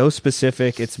it's so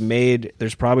specific. It's made,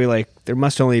 there's probably like, there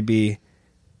must only be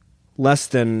less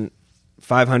than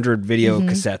 500 video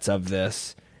cassettes of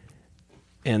this.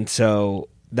 And so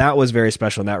that was very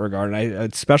special in that regard. And I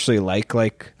especially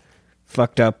like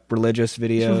fucked up religious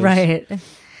videos. Right. But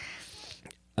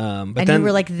and then you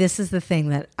were like, this is the thing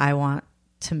that I want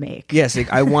to make. Yes,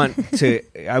 like, I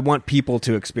want people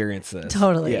to experience this.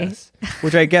 Totally. Yes.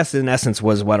 Which I guess in essence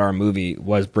was what our movie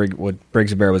was, what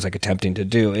Briggs and Bear was like attempting to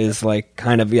do, is like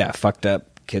kind of, fucked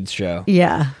up kids show.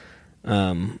 Yeah.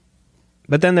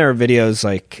 But then there are videos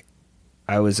like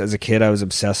as a kid, I was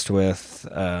obsessed with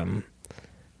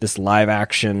this live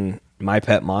action My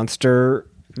Pet Monster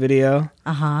video.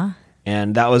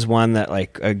 And that was one that,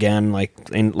 like, again,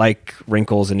 like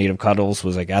Wrinkles in Need of Cuddles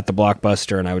was like at the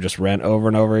Blockbuster, and I would just rent over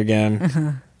and over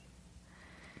again.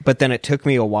 But then it took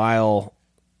me a while.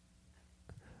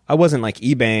 I wasn't like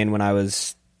eBaying when I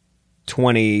was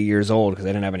 20 years old because I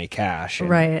didn't have any cash.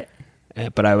 Right.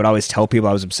 But I would always tell people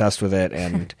I was obsessed with it,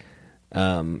 and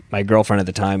my girlfriend at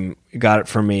the time got it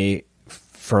for me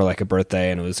for like a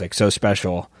birthday, and it was like so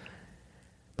special.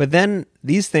 But then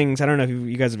these things, I don't know if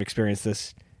you guys have experienced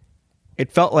this. It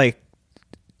felt like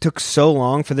took so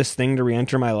long for this thing to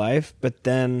re-enter my life, but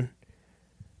then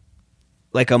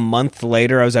like a month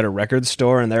later I was at a record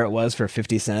store and there it was for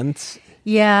 50 cents.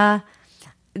 Yeah.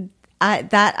 I've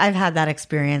had that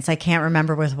experience. I can't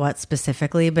remember with what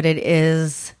specifically, but it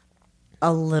is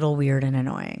a little weird and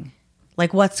annoying.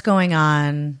 Like, what's going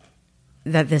on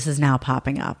that this is now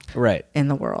popping up right in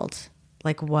the world?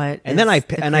 Like, what? And then I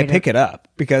pick it up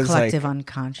because collective like,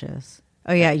 unconscious.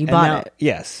 Oh yeah, you bought it.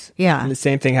 Yes. Yeah. And the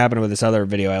same thing happened with this other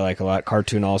video I like a lot,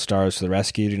 Cartoon All Stars to the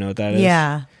Rescue. Do you know what that is?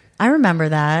 Yeah, I remember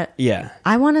that. Yeah.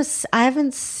 I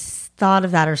haven't thought of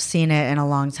that or seen it in a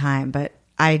long time, but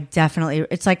I definitely,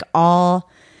 it's like all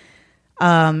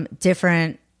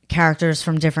different characters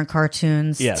from different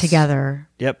cartoons together.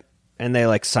 Yep. And they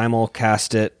like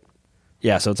simulcast it.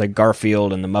 Yeah, so it's like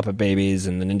Garfield and the Muppet Babies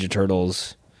and the Ninja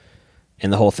Turtles.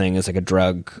 And the whole thing is like a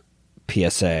drug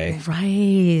PSA.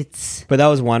 Right. But that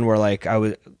was one where like that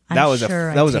was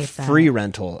a free that.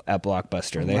 rental at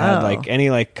Blockbuster. They had like any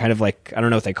like kind of like, I don't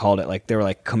know what they called it. Like they were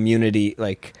like community,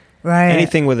 like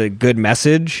anything with a good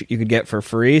message you could get for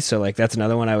free. So like that's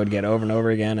another one I would get over and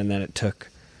over again. And then it took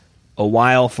a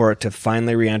while for it to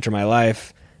finally re-enter my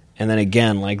life. And then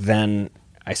again, like then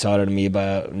I saw it at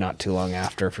Amoeba not too long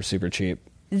after for super cheap.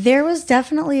 There was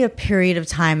definitely a period of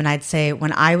time, and I'd say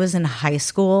when I was in high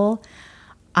school,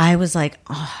 I was like,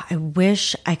 oh, I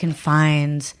wish I can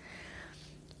find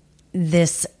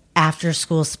this after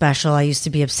school special I used to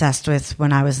be obsessed with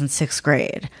when I was in 6th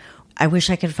grade. I wish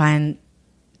I could find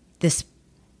this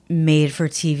made for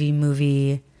TV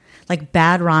movie. Like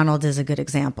Bad Ronald is a good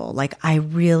example. Like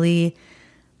my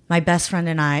best friend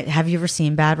and I, have you ever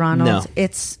seen Bad Ronald? No.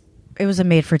 It was a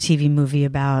made for TV movie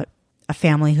about a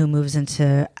family who moves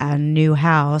into a new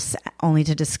house only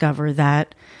to discover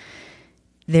that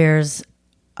there's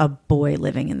a boy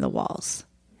living in the walls.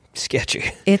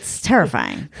 Sketchy. It's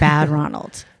terrifying. Bad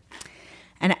Ronald.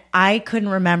 And I couldn't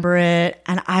remember it.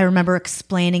 And I remember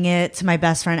explaining it to my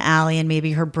best friend Allie and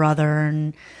maybe her brother.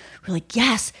 And we're like,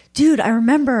 yes, dude, I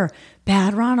remember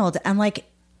Bad Ronald. And like,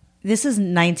 this is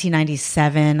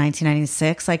 1997,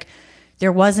 1996. Like,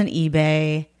 there wasn't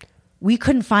eBay. We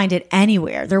couldn't find it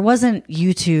anywhere. There wasn't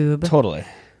YouTube. Totally.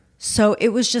 So it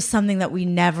was just something that we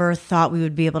never thought we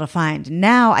would be able to find.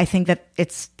 Now I think that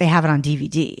they have it on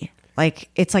DVD. Like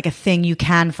it's like a thing you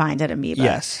can find at Amoeba.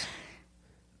 Yes.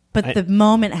 But the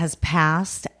moment has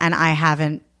passed and I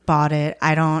haven't bought it.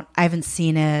 I haven't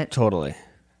seen it. Totally.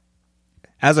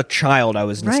 As a child, I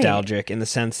was nostalgic in the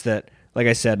sense that, like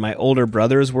I said, my older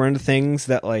brothers were into things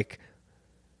that like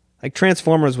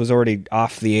Transformers was already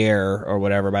off the air or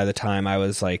whatever by the time I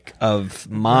was like of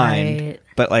mind. Right.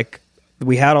 But like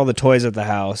we had all the toys at the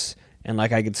house and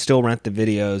like I could still rent the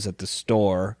videos at the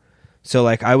store. So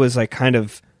like I was like kind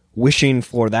of wishing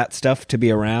for that stuff to be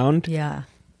around. Yeah.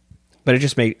 But it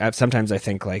just sometimes I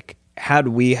think like had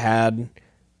we had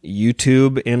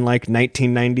YouTube in like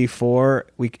 1994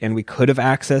 we could have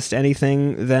accessed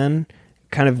anything then,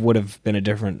 kind of would have been a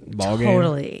different ballgame.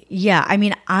 Totally. Yeah. I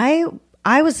mean, I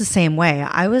was the same way.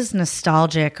 I was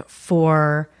nostalgic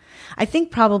for, I think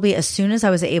probably as soon as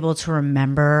I was able to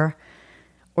remember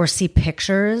or see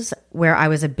pictures where I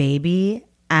was a baby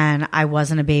and I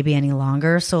wasn't a baby any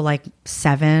longer. So like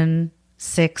 7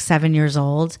 years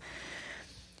old.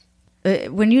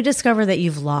 When you discover that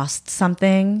you've lost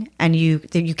something and you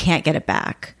can't get it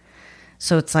back.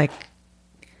 So it's like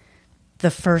the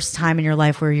first time in your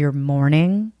life where you're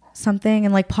mourning something.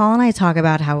 And like Paul and I talk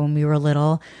about how when we were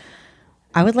little,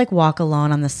 I would like walk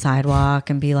alone on the sidewalk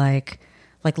and be like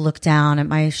look down at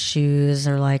my shoes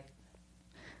or like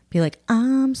be like,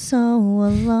 I'm so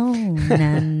alone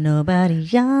and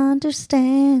nobody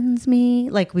understands me.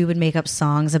 Like we would make up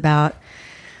songs about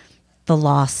the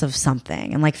loss of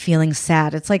something and like feeling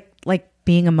sad. It's like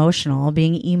being emotional,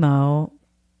 being emo,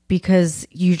 because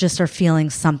you just are feeling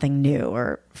something new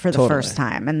or for the first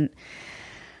time. And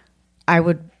I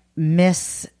would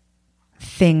miss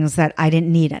things that I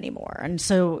didn't need anymore. And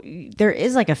so there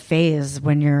is like a phase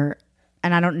when you're,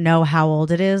 and I don't know how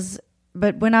old it is,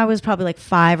 but when I was probably like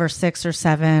 5 or 6 or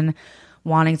 7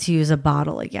 wanting to use a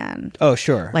bottle again. Oh,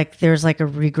 sure. Like there's like a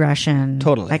regression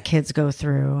that kids go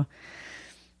through.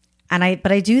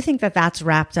 But I do think that that's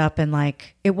wrapped up in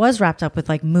like, it was wrapped up with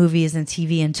like movies and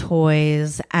TV and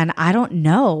toys. And I don't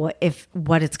know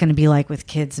what it's going to be like with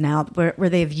kids now where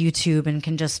they have YouTube and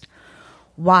can just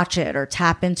watch it or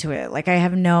tap into it. Like I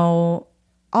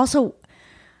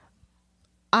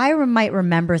might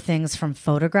remember things from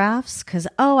photographs because,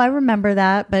 I remember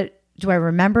that, but do I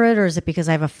remember it or is it because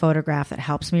I have a photograph that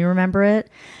helps me remember it?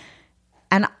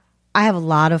 And I have a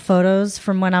lot of photos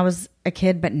from when I was a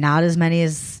kid, but not as many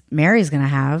as Mary's going to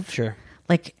have. Sure.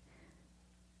 Like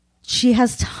she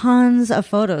has tons of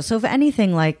photos. So if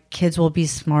anything, like kids will be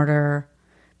smarter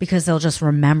because they'll just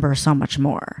remember so much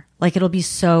more. Like it'll be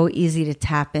so easy to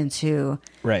tap into.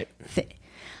 Right.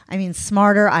 I mean,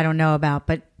 smarter, I don't know about,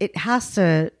 but it has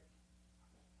to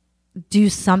do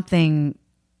something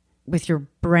with your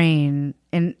brain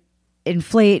and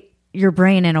inflate your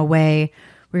brain in a way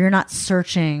where you're not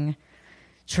searching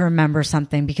to remember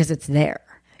something because it's there.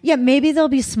 Yeah, maybe they'll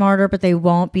be smarter, but they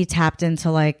won't be tapped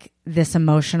into like this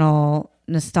emotional,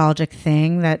 nostalgic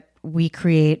thing that we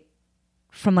create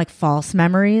from like false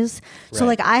memories. Right. So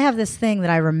like I have this thing that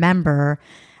I remember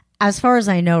As far as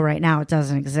I know right now, it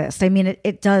doesn't exist. I mean,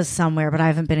 it does somewhere, but I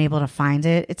haven't been able to find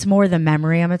it. It's more the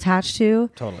memory I'm attached to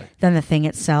than the thing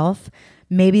itself.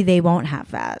 Maybe they won't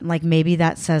have that. Like maybe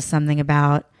that says something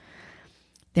about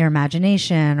their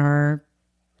imagination or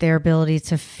their ability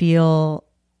to feel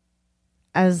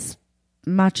as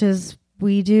much as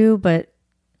we do, but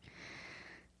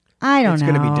I don't know.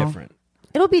 It's going to be different.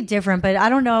 It'll be different, but I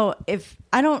don't know if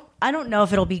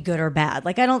it'll be good or bad.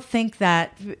 Like I don't think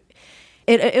that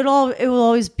it will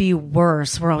always be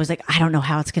worse. We're always like, I don't know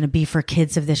how it's going to be for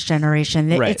kids of this generation.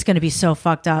 Right. It's going to be so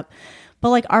fucked up. But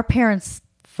like our parents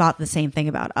thought the same thing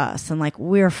about us, and like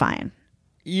we're fine.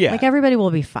 Yeah, like everybody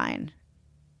will be fine.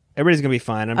 Everybody's gonna be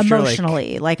fine. I'm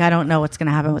emotionally. sure. Like I don't know what's going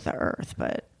to happen with the Earth,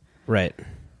 but right.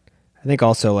 I think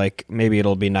also like maybe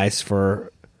it'll be nice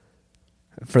for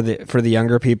the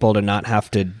younger people to not have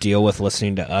to deal with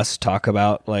listening to us talk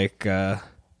about like. Do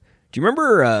you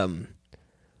remember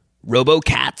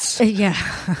RoboCats?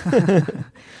 Yeah.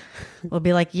 We'll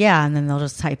be like, yeah, and then they'll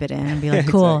just type it in and be like,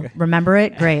 cool, exactly. Remember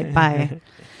it? Great, bye.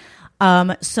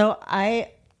 So I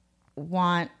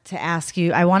want to ask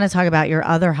you, I want to talk about your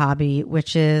other hobby,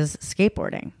 which is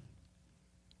skateboarding,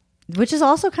 which is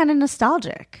also kind of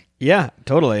nostalgic. Yeah,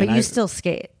 totally. But you still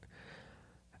skate.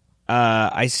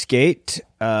 I skate.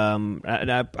 I'm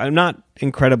not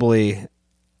incredibly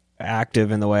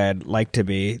active in the way I'd like to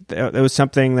be. There was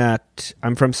something that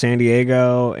I'm from San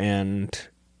Diego, and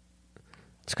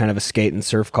it's kind of a skate and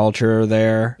surf culture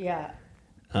there. Yeah.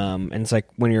 And it's like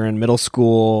when you're in middle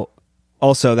school.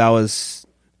 Also, that was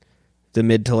the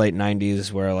mid to late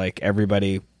 90s where like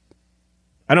everybody,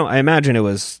 I imagine it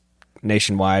was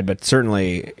nationwide, but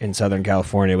certainly in Southern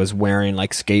California was wearing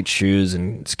like skate shoes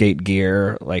and skate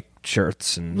gear, like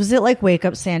shirts. And was it like Wake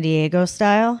Up San Diego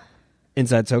style?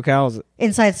 Inside SoCal?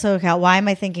 Inside SoCal. Why am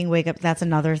I thinking Wake Up? That's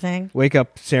another thing. Wake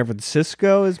Up San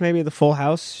Francisco is maybe the Full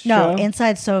House show? No,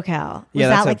 Inside SoCal. Was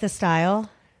that like the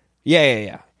style?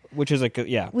 Yeah. Which is like,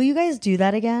 yeah. Will you guys do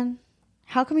that again?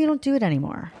 How come you don't do it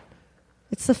anymore?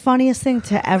 It's the funniest thing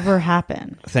to ever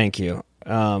happen. Thank you.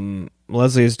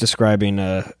 Leslie is describing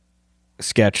a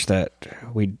sketch that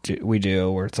we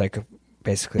do where it's like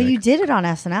basically. But like, you did it on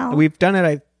SNL. We've done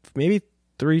it maybe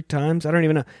 3 times. I don't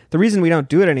even know. The reason we don't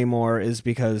do it anymore is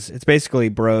because it's basically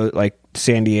like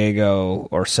San Diego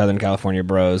or Southern California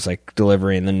bros like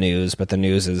delivering the news, but the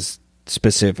news is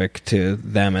specific to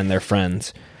them and their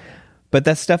friends. But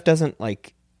that stuff doesn't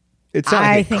like. It's not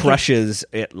like it crushes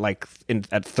it like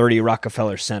at 30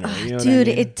 Rockefeller Center. You know dude, what I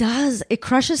mean? It does. It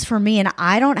crushes for me, and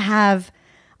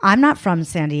I'm not from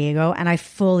San Diego, and I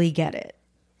fully get it.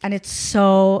 And it's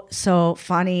so, so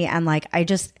funny, and like I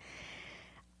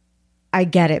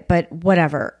get it, but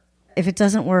whatever. If it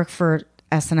doesn't work for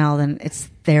SNL, then it's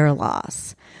their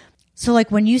loss. So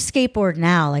like when you skateboard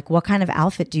now, like what kind of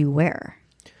outfit do you wear?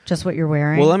 Just what you're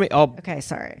wearing? Well, okay,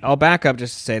 sorry. I'll back up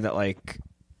just to say that like.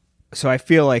 So I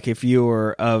feel like if you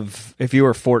were 14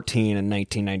 in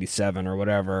 1997 or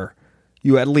whatever,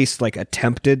 you at least like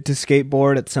attempted to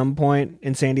skateboard at some point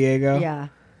in San Diego. Yeah.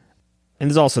 And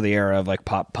there's also the era of like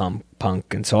pop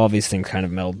punk, and so all these things kind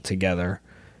of meld together.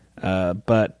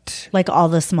 But like all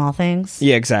the small things.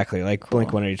 Yeah, exactly. Like cool.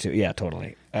 Blink 182. Yeah,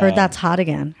 totally. Heard that's hot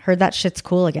again. Heard that shit's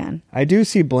cool again. I do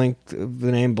see Blink, the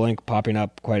name Blink, popping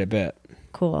up quite a bit.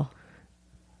 Cool.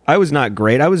 I was not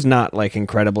great. I was not like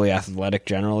incredibly athletic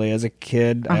generally as a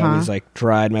kid. I always like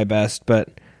tried my best,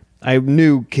 but I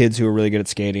knew kids who were really good at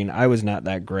skating. I was not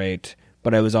that great,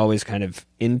 but I was always kind of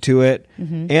into it.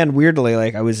 Mm-hmm. And weirdly,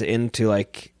 like I was into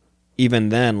like even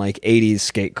then like 80s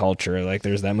skate culture. Like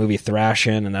there's that movie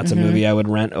Thrashin', and that's a movie I would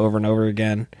rent over and over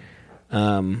again.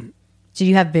 Did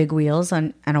you have big wheels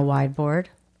and a wide board?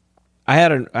 I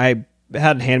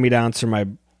had hand-me-downs from my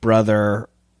brother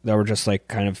that were just like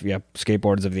kind of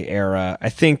skateboards of the era. I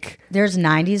think there's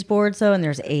 90s boards though, and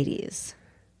there's 80s.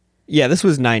 Yeah, this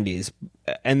was 90s.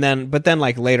 But then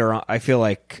like later on, I feel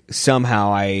like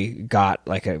somehow I got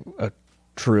like a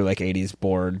true like 80s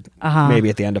board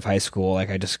maybe at the end of high school. Like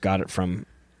I just got it from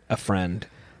a friend.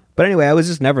 But anyway, I was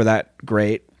just never that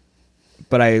great.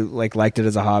 But I like liked it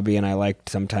as a hobby, and I liked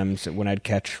sometimes when I'd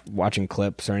catch watching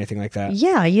clips or anything like that.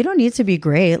 Yeah, you don't need to be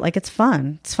great. Like it's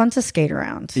fun. It's fun to skate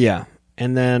around. Yeah.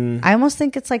 And then I almost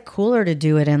think it's like cooler to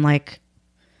do it in like,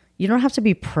 you don't have to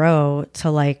be pro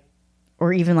to like,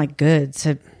 or even like good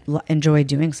to enjoy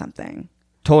doing something.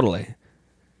 Totally.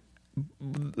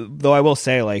 Though I will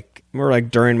say like, more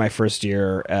like during my first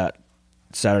year at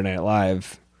Saturday Night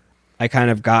Live, I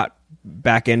kind of got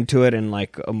back into it in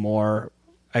like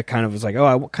I kind of was like, oh,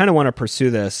 I kind of want to pursue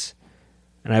this.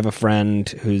 And I have a friend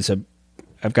who's a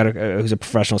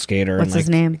professional skater. What's his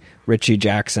name? Richie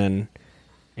Jackson.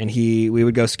 and we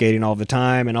would go skating all the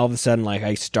time, and all of a sudden, like,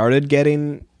 I started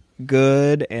getting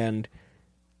good, and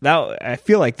that, I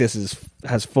feel like this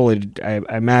has fully, I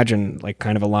imagine, like,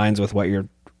 kind of aligns with what your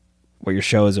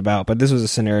show is about. But this was a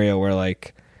scenario where,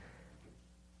 like,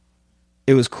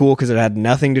 it was cool because it had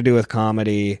nothing to do with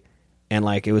comedy, and,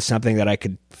 like, it was something that I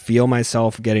could feel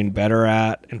myself getting better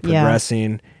at and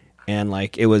progressing, and,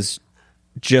 like, it was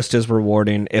just as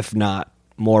rewarding, if not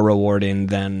more rewarding,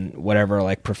 than whatever,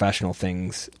 like, professional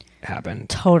things happened.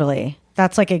 Totally.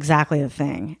 That's, like, exactly the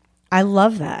thing. I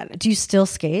love that. Do you still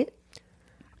skate?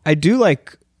 I do,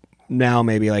 like, now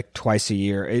maybe like twice a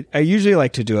year. I usually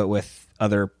like to do it with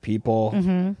other people,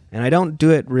 and I don't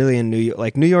do it really in New York.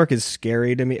 Like, New York is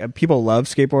scary to me. People love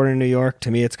skateboarding in New York.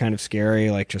 To me, it's kind of scary,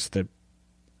 like, just the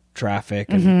traffic.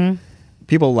 And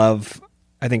people love,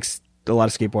 I think a lot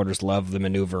of skateboarders love the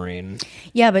maneuvering.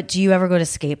 Yeah, but do you ever go to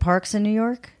skate parks in New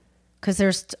York? Because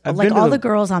there's, like, all the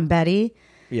girls on Betty.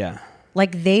 Yeah.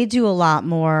 Like, they do a lot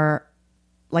more,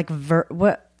 like,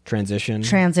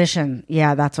 Transition.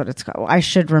 Yeah, that's what it's called. I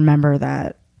should remember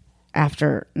that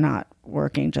after not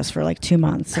working just for like 2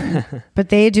 months. But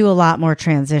they do a lot more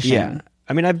transition. Yeah.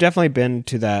 I mean, I've definitely been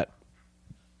to that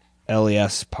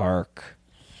LES park.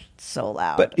 So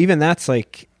loud. But even that's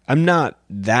like, I'm not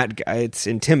that guy. It's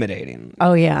intimidating.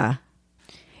 Oh, yeah.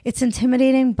 It's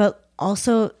intimidating, but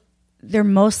also they're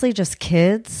mostly just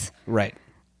kids. Right.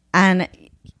 And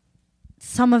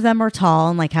some of them are tall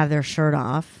and, like, have their shirt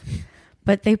off.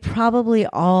 But they probably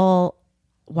all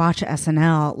watch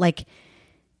SNL. Like,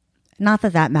 not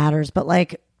that that matters, but,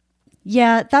 like,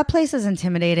 yeah, that place is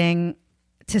intimidating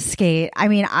to skate. I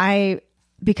mean,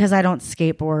 because I don't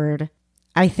skateboard,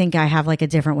 I think I have, like, a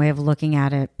different way of looking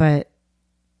at it, but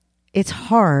it's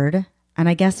hard. And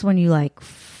I guess when you, like,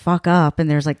 fuck up and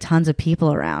there's, like, tons of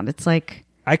people around, it's like,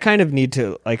 I kind of need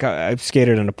to, like, I've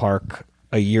skated in a park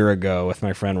a year ago with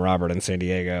my friend Robert in San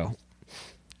Diego.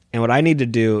 And what I need to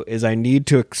do is I need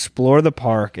to explore the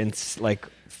park and, like,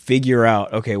 figure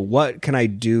out, okay, what can I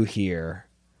do here?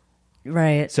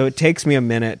 right. So it takes me a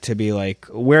minute to be like,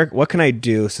 what can I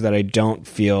do so that I don't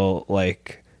feel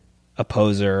like a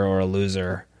poser or a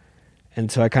loser?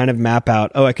 And so I kind of map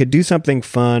out, I could do something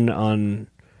fun on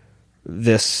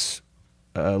this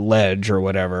ledge or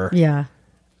whatever. Yeah.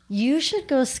 You should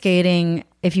go skating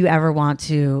if you ever want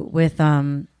to with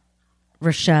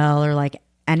Rochelle or, like,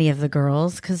 any of the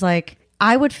girls, because, like,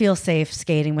 I would feel safe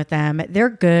skating with them. They're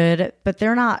good, but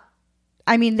they're not,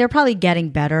 I mean, they're probably getting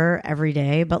better every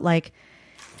day, but, like,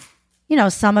 you know,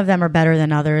 some of them are better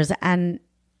than others, and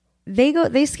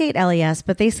they skate LES,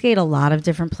 but they skate a lot of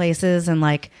different places, and,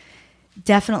 like,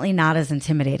 definitely not as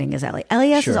intimidating as LES.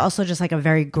 LES Sure. is also just, like, a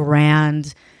very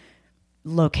grand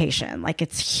location. Like,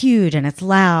 it's huge and it's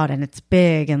loud and it's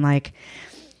big, and, like,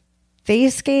 they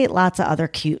skate lots of other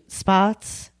cute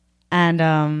spots.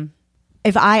 And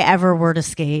if I ever were to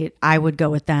skate, I would go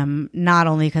with them, not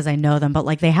only because I know them, but,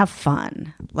 like, they have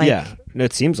fun. Like, yeah,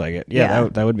 it seems like it. Yeah, Yeah.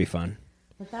 that would be fun.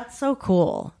 but that's so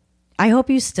cool. I hope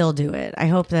you still do it. I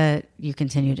hope that you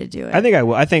continue to do it. I think I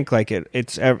will. I think, like,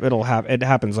 it'll happen. It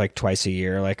happens like twice a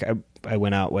year. Like, I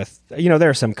went out with, you know, there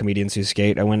are some comedians who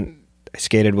skate. I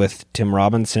skated with Tim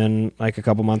Robinson like a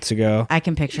couple months ago. I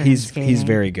can picture him skating. He's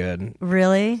very good.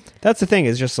 Really? That's the thing,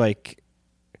 is just, like,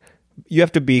 you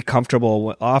have to be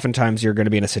comfortable. Oftentimes you're going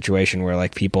to be in a situation where,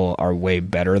 like, people are way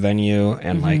better than you,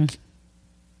 and like,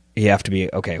 you have to be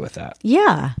okay with that.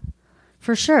 Yeah,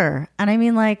 for sure. And I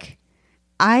mean, like,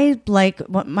 I like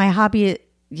what my hobby,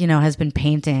 you know, has been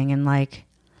painting, and, like,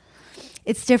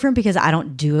 it's different because I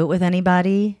don't do it with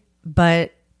anybody,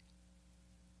 but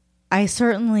I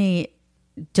certainly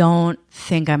don't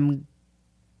think I'm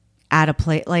at a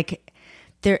place like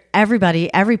every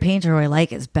painter who I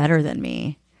like is better than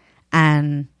me.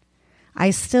 And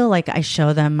I still, like, I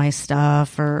show them my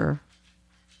stuff or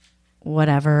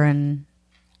whatever. And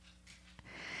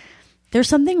there's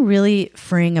something really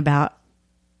freeing about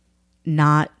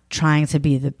not trying to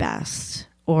be the best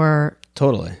or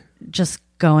Totally. just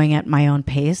going at my own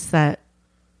pace that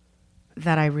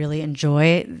I really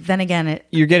enjoy. Then again,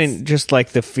 You're getting just,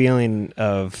 like, the feeling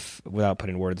of, without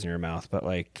putting words in your mouth, but,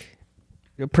 like,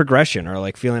 progression, or,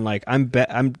 like, feeling like I'm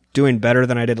doing better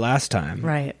than I did last time.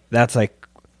 Right. That's, like,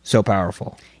 so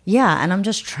powerful. yeah, and I'm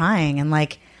just trying, and,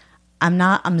 like,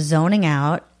 I'm zoning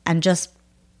out, and just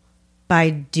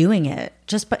by doing it,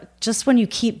 just when you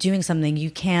keep doing something, you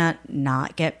can't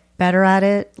not get better at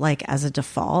it, like, as a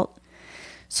default.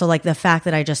 So, like, the fact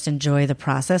that I just enjoy the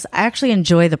process, I actually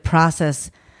enjoy the process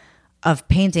of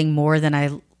painting more than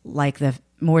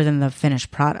the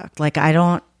finished product. Like,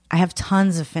 I have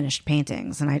tons of finished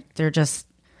paintings, and they're just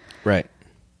Right.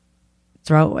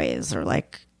 throwaways, or,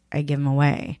 like, I give them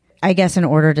away. I guess in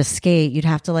order to skate, you'd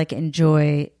have to like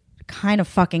enjoy kind of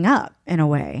fucking up in a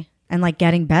way and like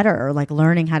getting better or like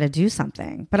learning how to do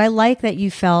something. But I like that you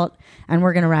felt, and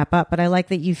we're going to wrap up, but I like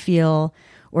that you feel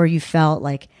or you felt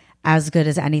like as good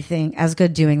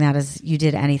doing that as you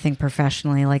did anything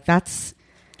professionally. Like that's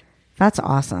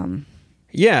awesome.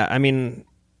 Yeah. I mean,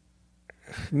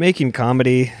 making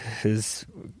comedy it's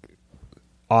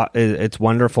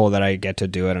wonderful that I get to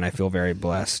do it, and I feel very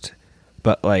blessed.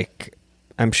 But like,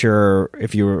 I'm sure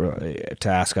if you were to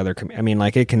ask other, I mean,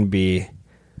 like it can be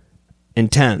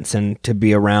intense, and to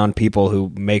be around people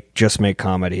who make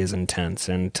comedy is intense,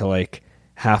 and to like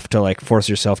have to like force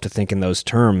yourself to think in those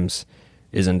terms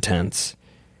is intense.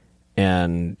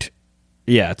 And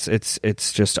yeah,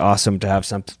 it's just awesome to have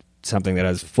something that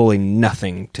has fully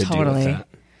nothing to do with that.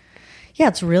 Yeah,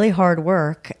 it's really hard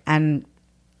work, and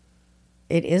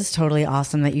it is totally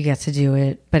awesome that you get to do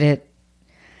it, but it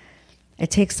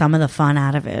takes some of the fun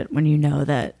out of it when you know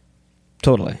that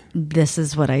totally this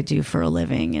is what I do for a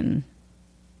living, and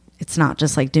it's not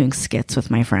just like doing skits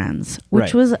with my friends,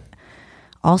 which was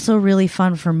also really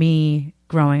fun for me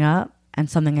growing up and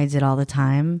something I did all the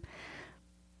time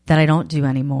that I don't do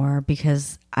anymore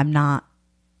because I'll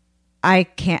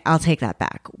take that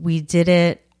back. We did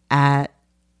it at,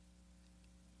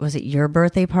 was it your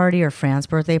birthday party or Fran's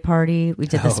birthday party? We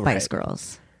did the Spice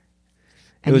Girls.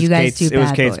 And you guys do Bad Boys. It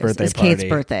was Kate's birthday. It was Kate's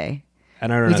birthday.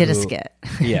 And I don't know. We did a skit.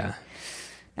 Yeah.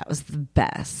 That was the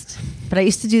best. But I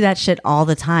used to do that shit all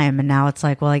the time, and now it's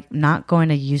like, well, like not going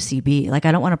to UCB. Like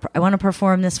I want to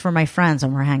perform this for my friends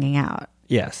when we're hanging out.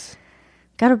 Yes.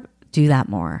 Got to do that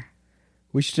more.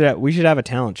 We should have a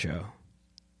talent show.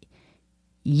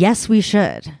 Yes, we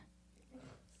should.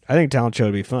 I think talent show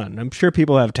would be fun. I'm sure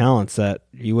people have talents that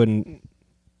we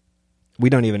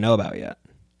don't even know about yet.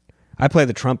 I play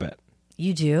the trumpet.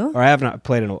 You do? Or I haven't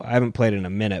played in a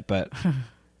minute, but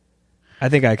I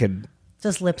think I could.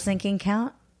 Does lip syncing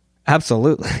count?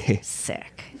 Absolutely.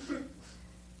 Sick.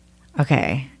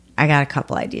 Okay, I got a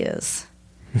couple ideas.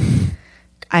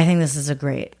 I think this is a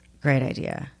great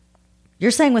idea.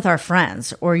 You're saying with our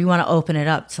friends, or you want to open it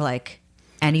up to like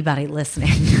anybody listening?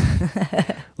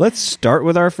 Let's start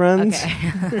with our friends.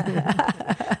 Okay.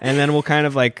 And then we'll kind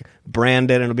of like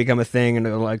brand it, and it'll become a thing, and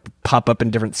it'll like pop up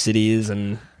in different cities.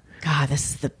 And God,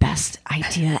 this is the best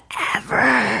idea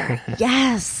ever.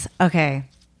 Yes. Okay.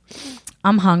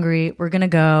 I'm hungry. We're going to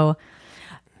go.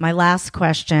 My first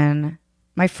question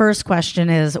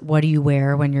is, what do you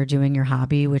wear when you're doing your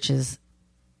hobby, which is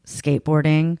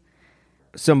skateboarding?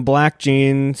 Some black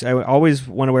jeans. I always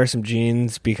want to wear some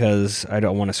jeans because I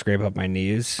don't want to scrape up my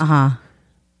knees. Uh-huh.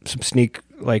 Some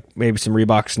maybe some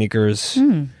Reebok sneakers.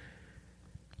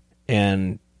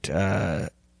 And a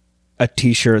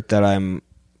t-shirt that I'm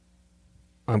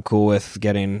cool with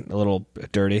getting a little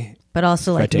dirty. But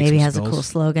also like maybe has a cool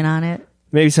slogan on it.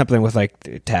 Maybe something with like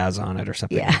Taz on it or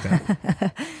something like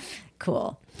that.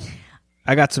 Cool.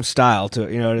 I got some style to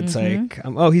it, it's like,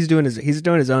 he's doing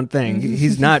his own thing.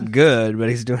 He's not good, but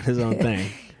he's doing his own thing.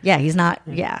 Yeah, he's not.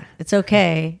 Yeah, it's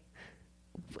okay.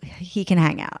 He can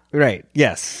hang out. Right.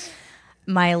 Yes.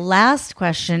 My last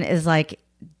question is like,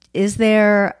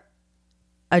 do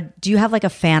you have like a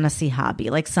fantasy hobby?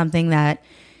 Like something that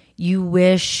you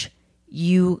wish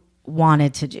you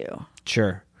wanted to do?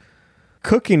 Sure.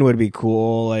 Cooking would be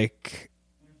cool. Like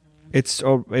it's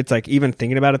like even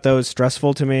thinking about it though is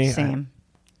stressful to me. Same.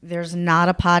 There's not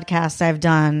a podcast I've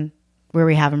done where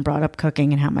we haven't brought up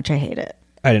cooking and how much I hate it.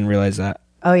 I didn't realize that.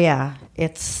 Oh yeah.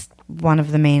 It's one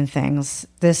of the main things.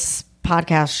 This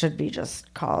podcast should be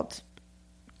just called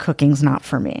Cooking's Not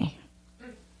For Me,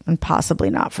 and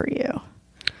possibly not for you.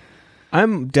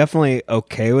 I'm definitely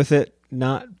okay with it.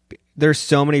 There's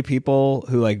so many people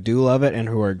who like do love it and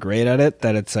who are great at it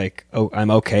that it's like,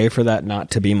 I'm okay for that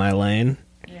not to be my lane.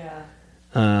 Yeah.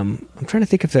 I'm trying to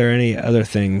think if there are any other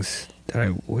things that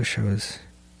I wish I was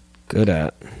good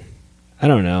at. I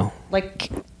don't know.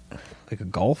 Like a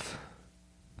golf?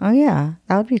 Oh yeah,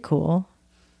 that would be cool.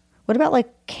 What about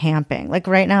like camping? Like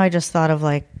right now I just thought of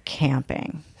like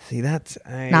camping. See, that's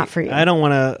not for you. I don't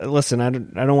want to listen. I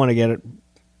don't want to get it.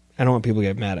 I don't want people to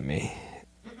get mad at me.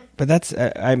 But that's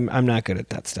I'm not good at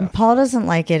that stuff. Paul doesn't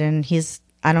like it, and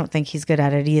I don't think he's good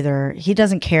at it either. He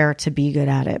doesn't care to be good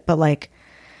at it, but like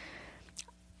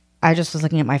I just was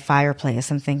looking at my fireplace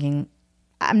and thinking,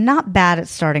 I'm not bad at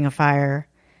starting a fire.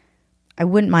 I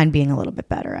wouldn't mind being a little bit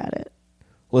better at it.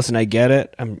 Listen, I get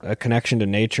it. I'm a connection to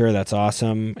nature. That's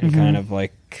awesome. And kind of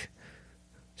like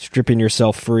stripping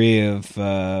yourself free of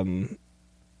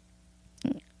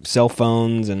cell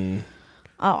phones and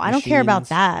Oh, I don't care about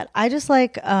that. I just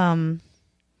like all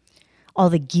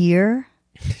the gear.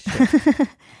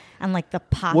 and like the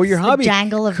pots, Well, your hobby the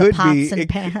jangle of the could pots be and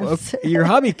pans. Your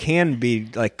hobby can be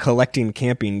like collecting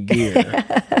camping gear.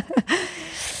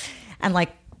 And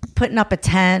like putting up a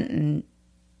tent and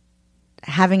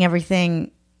having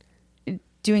everything,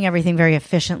 doing everything very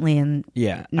efficiently. And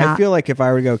Yeah. I feel like if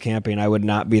I were to go camping, I would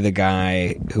not be the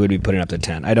guy who would be putting up the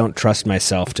tent. I don't trust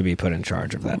myself to be put in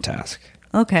charge of that task.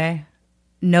 Okay.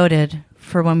 Noted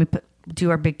for when we do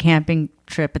our big camping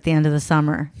trip at the end of the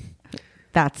summer.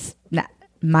 That's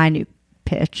my new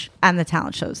pitch. And the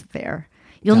talent show's there.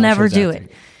 You'll never do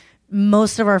it.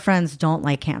 Most of our friends don't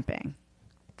like camping.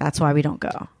 That's why we don't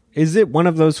go. Is it one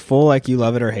of those full, like you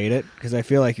love it or hate it? Because I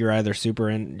feel like you're either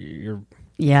super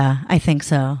Yeah, I think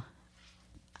so.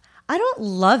 I don't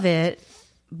love it,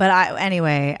 but I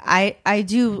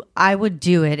would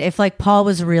do it. If like Paul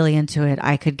was really into it,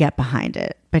 I could get behind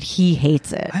it, but he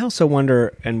hates it. I also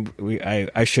wonder, and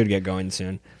I should get going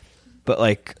soon, but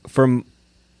like from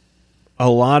a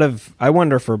lot of, I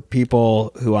wonder for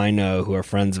people who I know who are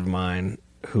friends of mine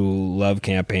who love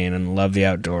camping and love the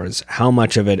outdoors, how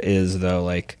much of it is though,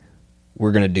 like,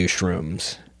 we're going to do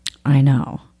shrooms. I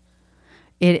know.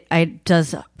 It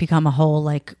does become a whole,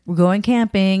 like, we're going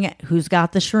camping, who's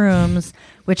got the shrooms,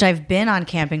 which I've been on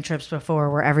camping trips before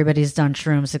where everybody's done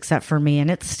shrooms except for me, and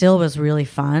it still was really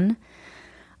fun.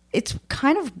 It's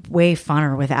kind of way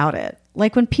funner without it.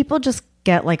 Like when people just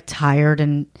get like tired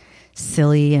and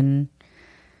silly and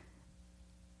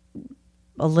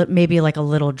maybe like a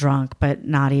little drunk, but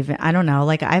not even, I don't know.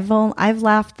 Like I've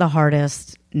laughed the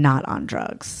hardest not on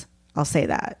drugs. I'll say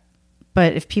that.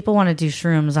 But if people want to do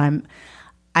shrooms, I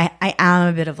am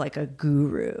a bit of like a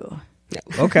guru.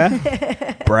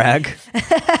 Okay. Brag.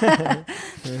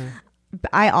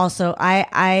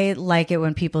 I like it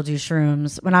when people do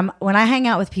shrooms. When I hang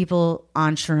out with people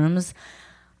on shrooms,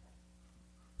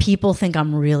 people think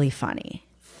I'm really funny.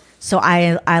 So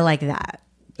I like that.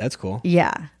 That's cool.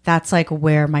 Yeah. That's like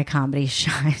where my comedy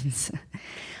shines.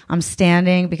 I'm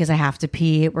standing because I have to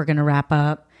pee. We're going to wrap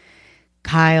up.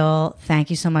 Kyle,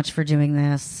 thank you so much for doing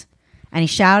this. Any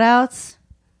shout outs?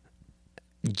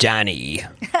 Johnny.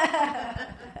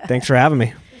 Thanks for having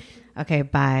me. Okay,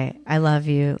 bye. I love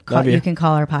you. Love you. You can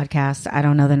call our podcast. I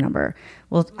don't know the number.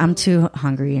 Well, I'm too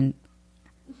hungry and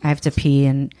I have to pee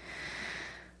and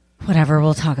whatever.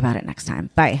 We'll talk about it next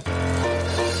time. Bye.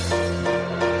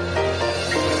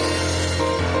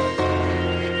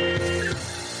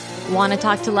 Want to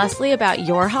talk to Leslie about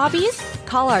your hobbies?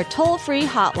 Call our toll-free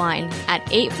hotline at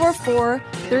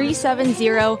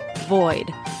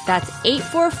 844-370-VOID. That's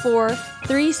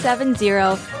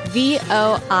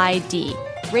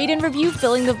 844-370-VOID. Rate and review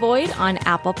Filling the Void on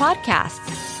Apple Podcasts.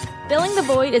 Filling the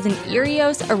Void is an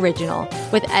Earios original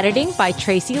with editing by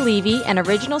Tracy Levy and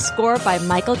original score by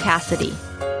Michael Cassidy.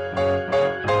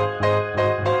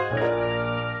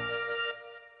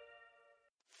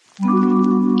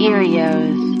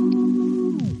 Earios.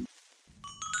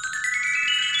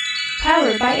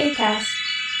 Powered by Acast.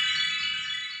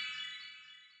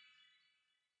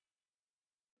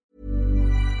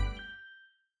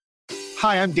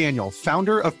 Hi, I'm Daniel,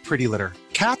 founder of Pretty Litter.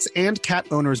 Cats and cat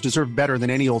owners deserve better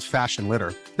than any old-fashioned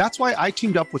litter. That's why I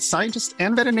teamed up with scientists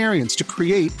and veterinarians to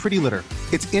create Pretty Litter.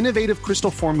 Its innovative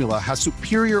crystal formula has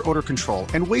superior odor control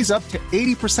and weighs up to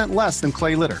 80% less than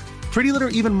clay litter. Pretty Litter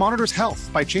even monitors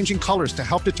health by changing colors to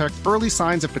help detect early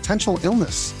signs of potential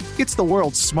illness. It's the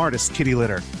world's smartest kitty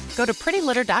litter. Go to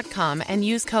prettylitter.com and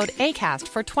use code ACAST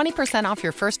for 20% off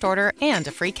your first order and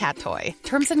a free cat toy.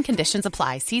 Terms and conditions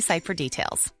apply. See site for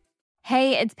details.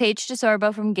 Hey, it's Paige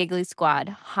DeSorbo from Giggly Squad.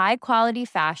 High quality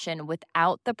fashion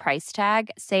without the price tag.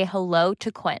 Say hello to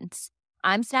Quince.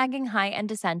 I'm snagging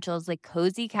high-end essentials like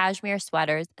cozy cashmere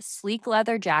sweaters, sleek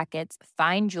leather jackets,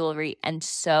 fine jewelry, and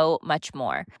so much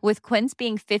more. With Quince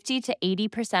being 50 to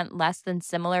 80% less than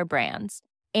similar brands.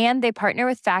 And they partner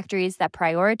with factories that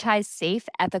prioritize safe,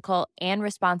 ethical, and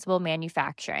responsible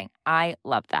manufacturing. I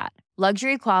love that.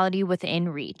 Luxury quality within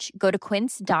reach. Go to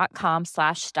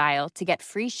quince.com/style to get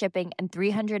free shipping and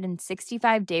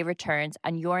 365-day returns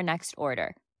on your next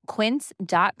order.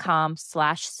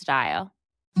 Quince.com/style.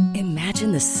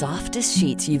 Imagine the softest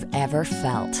sheets you've ever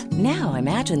felt. Now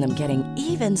imagine them getting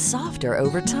even softer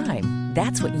over time.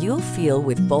 That's what you'll feel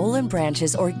with Boll &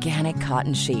 Branch's organic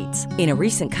cotton sheets. In a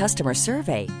recent customer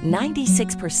survey,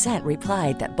 96%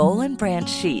 replied that Boll & Branch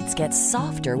sheets get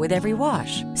softer with every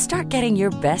wash. Start getting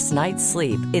your best night's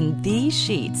sleep in these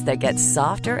sheets that get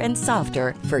softer and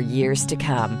softer for years to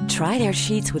come. Try their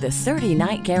sheets with a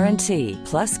 30-night guarantee.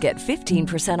 Plus, get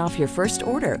 15% off your first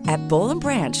order at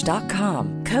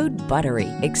bollandbranch.com. Code BUTTERY.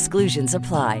 Exclusions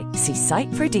apply. See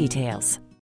site for details.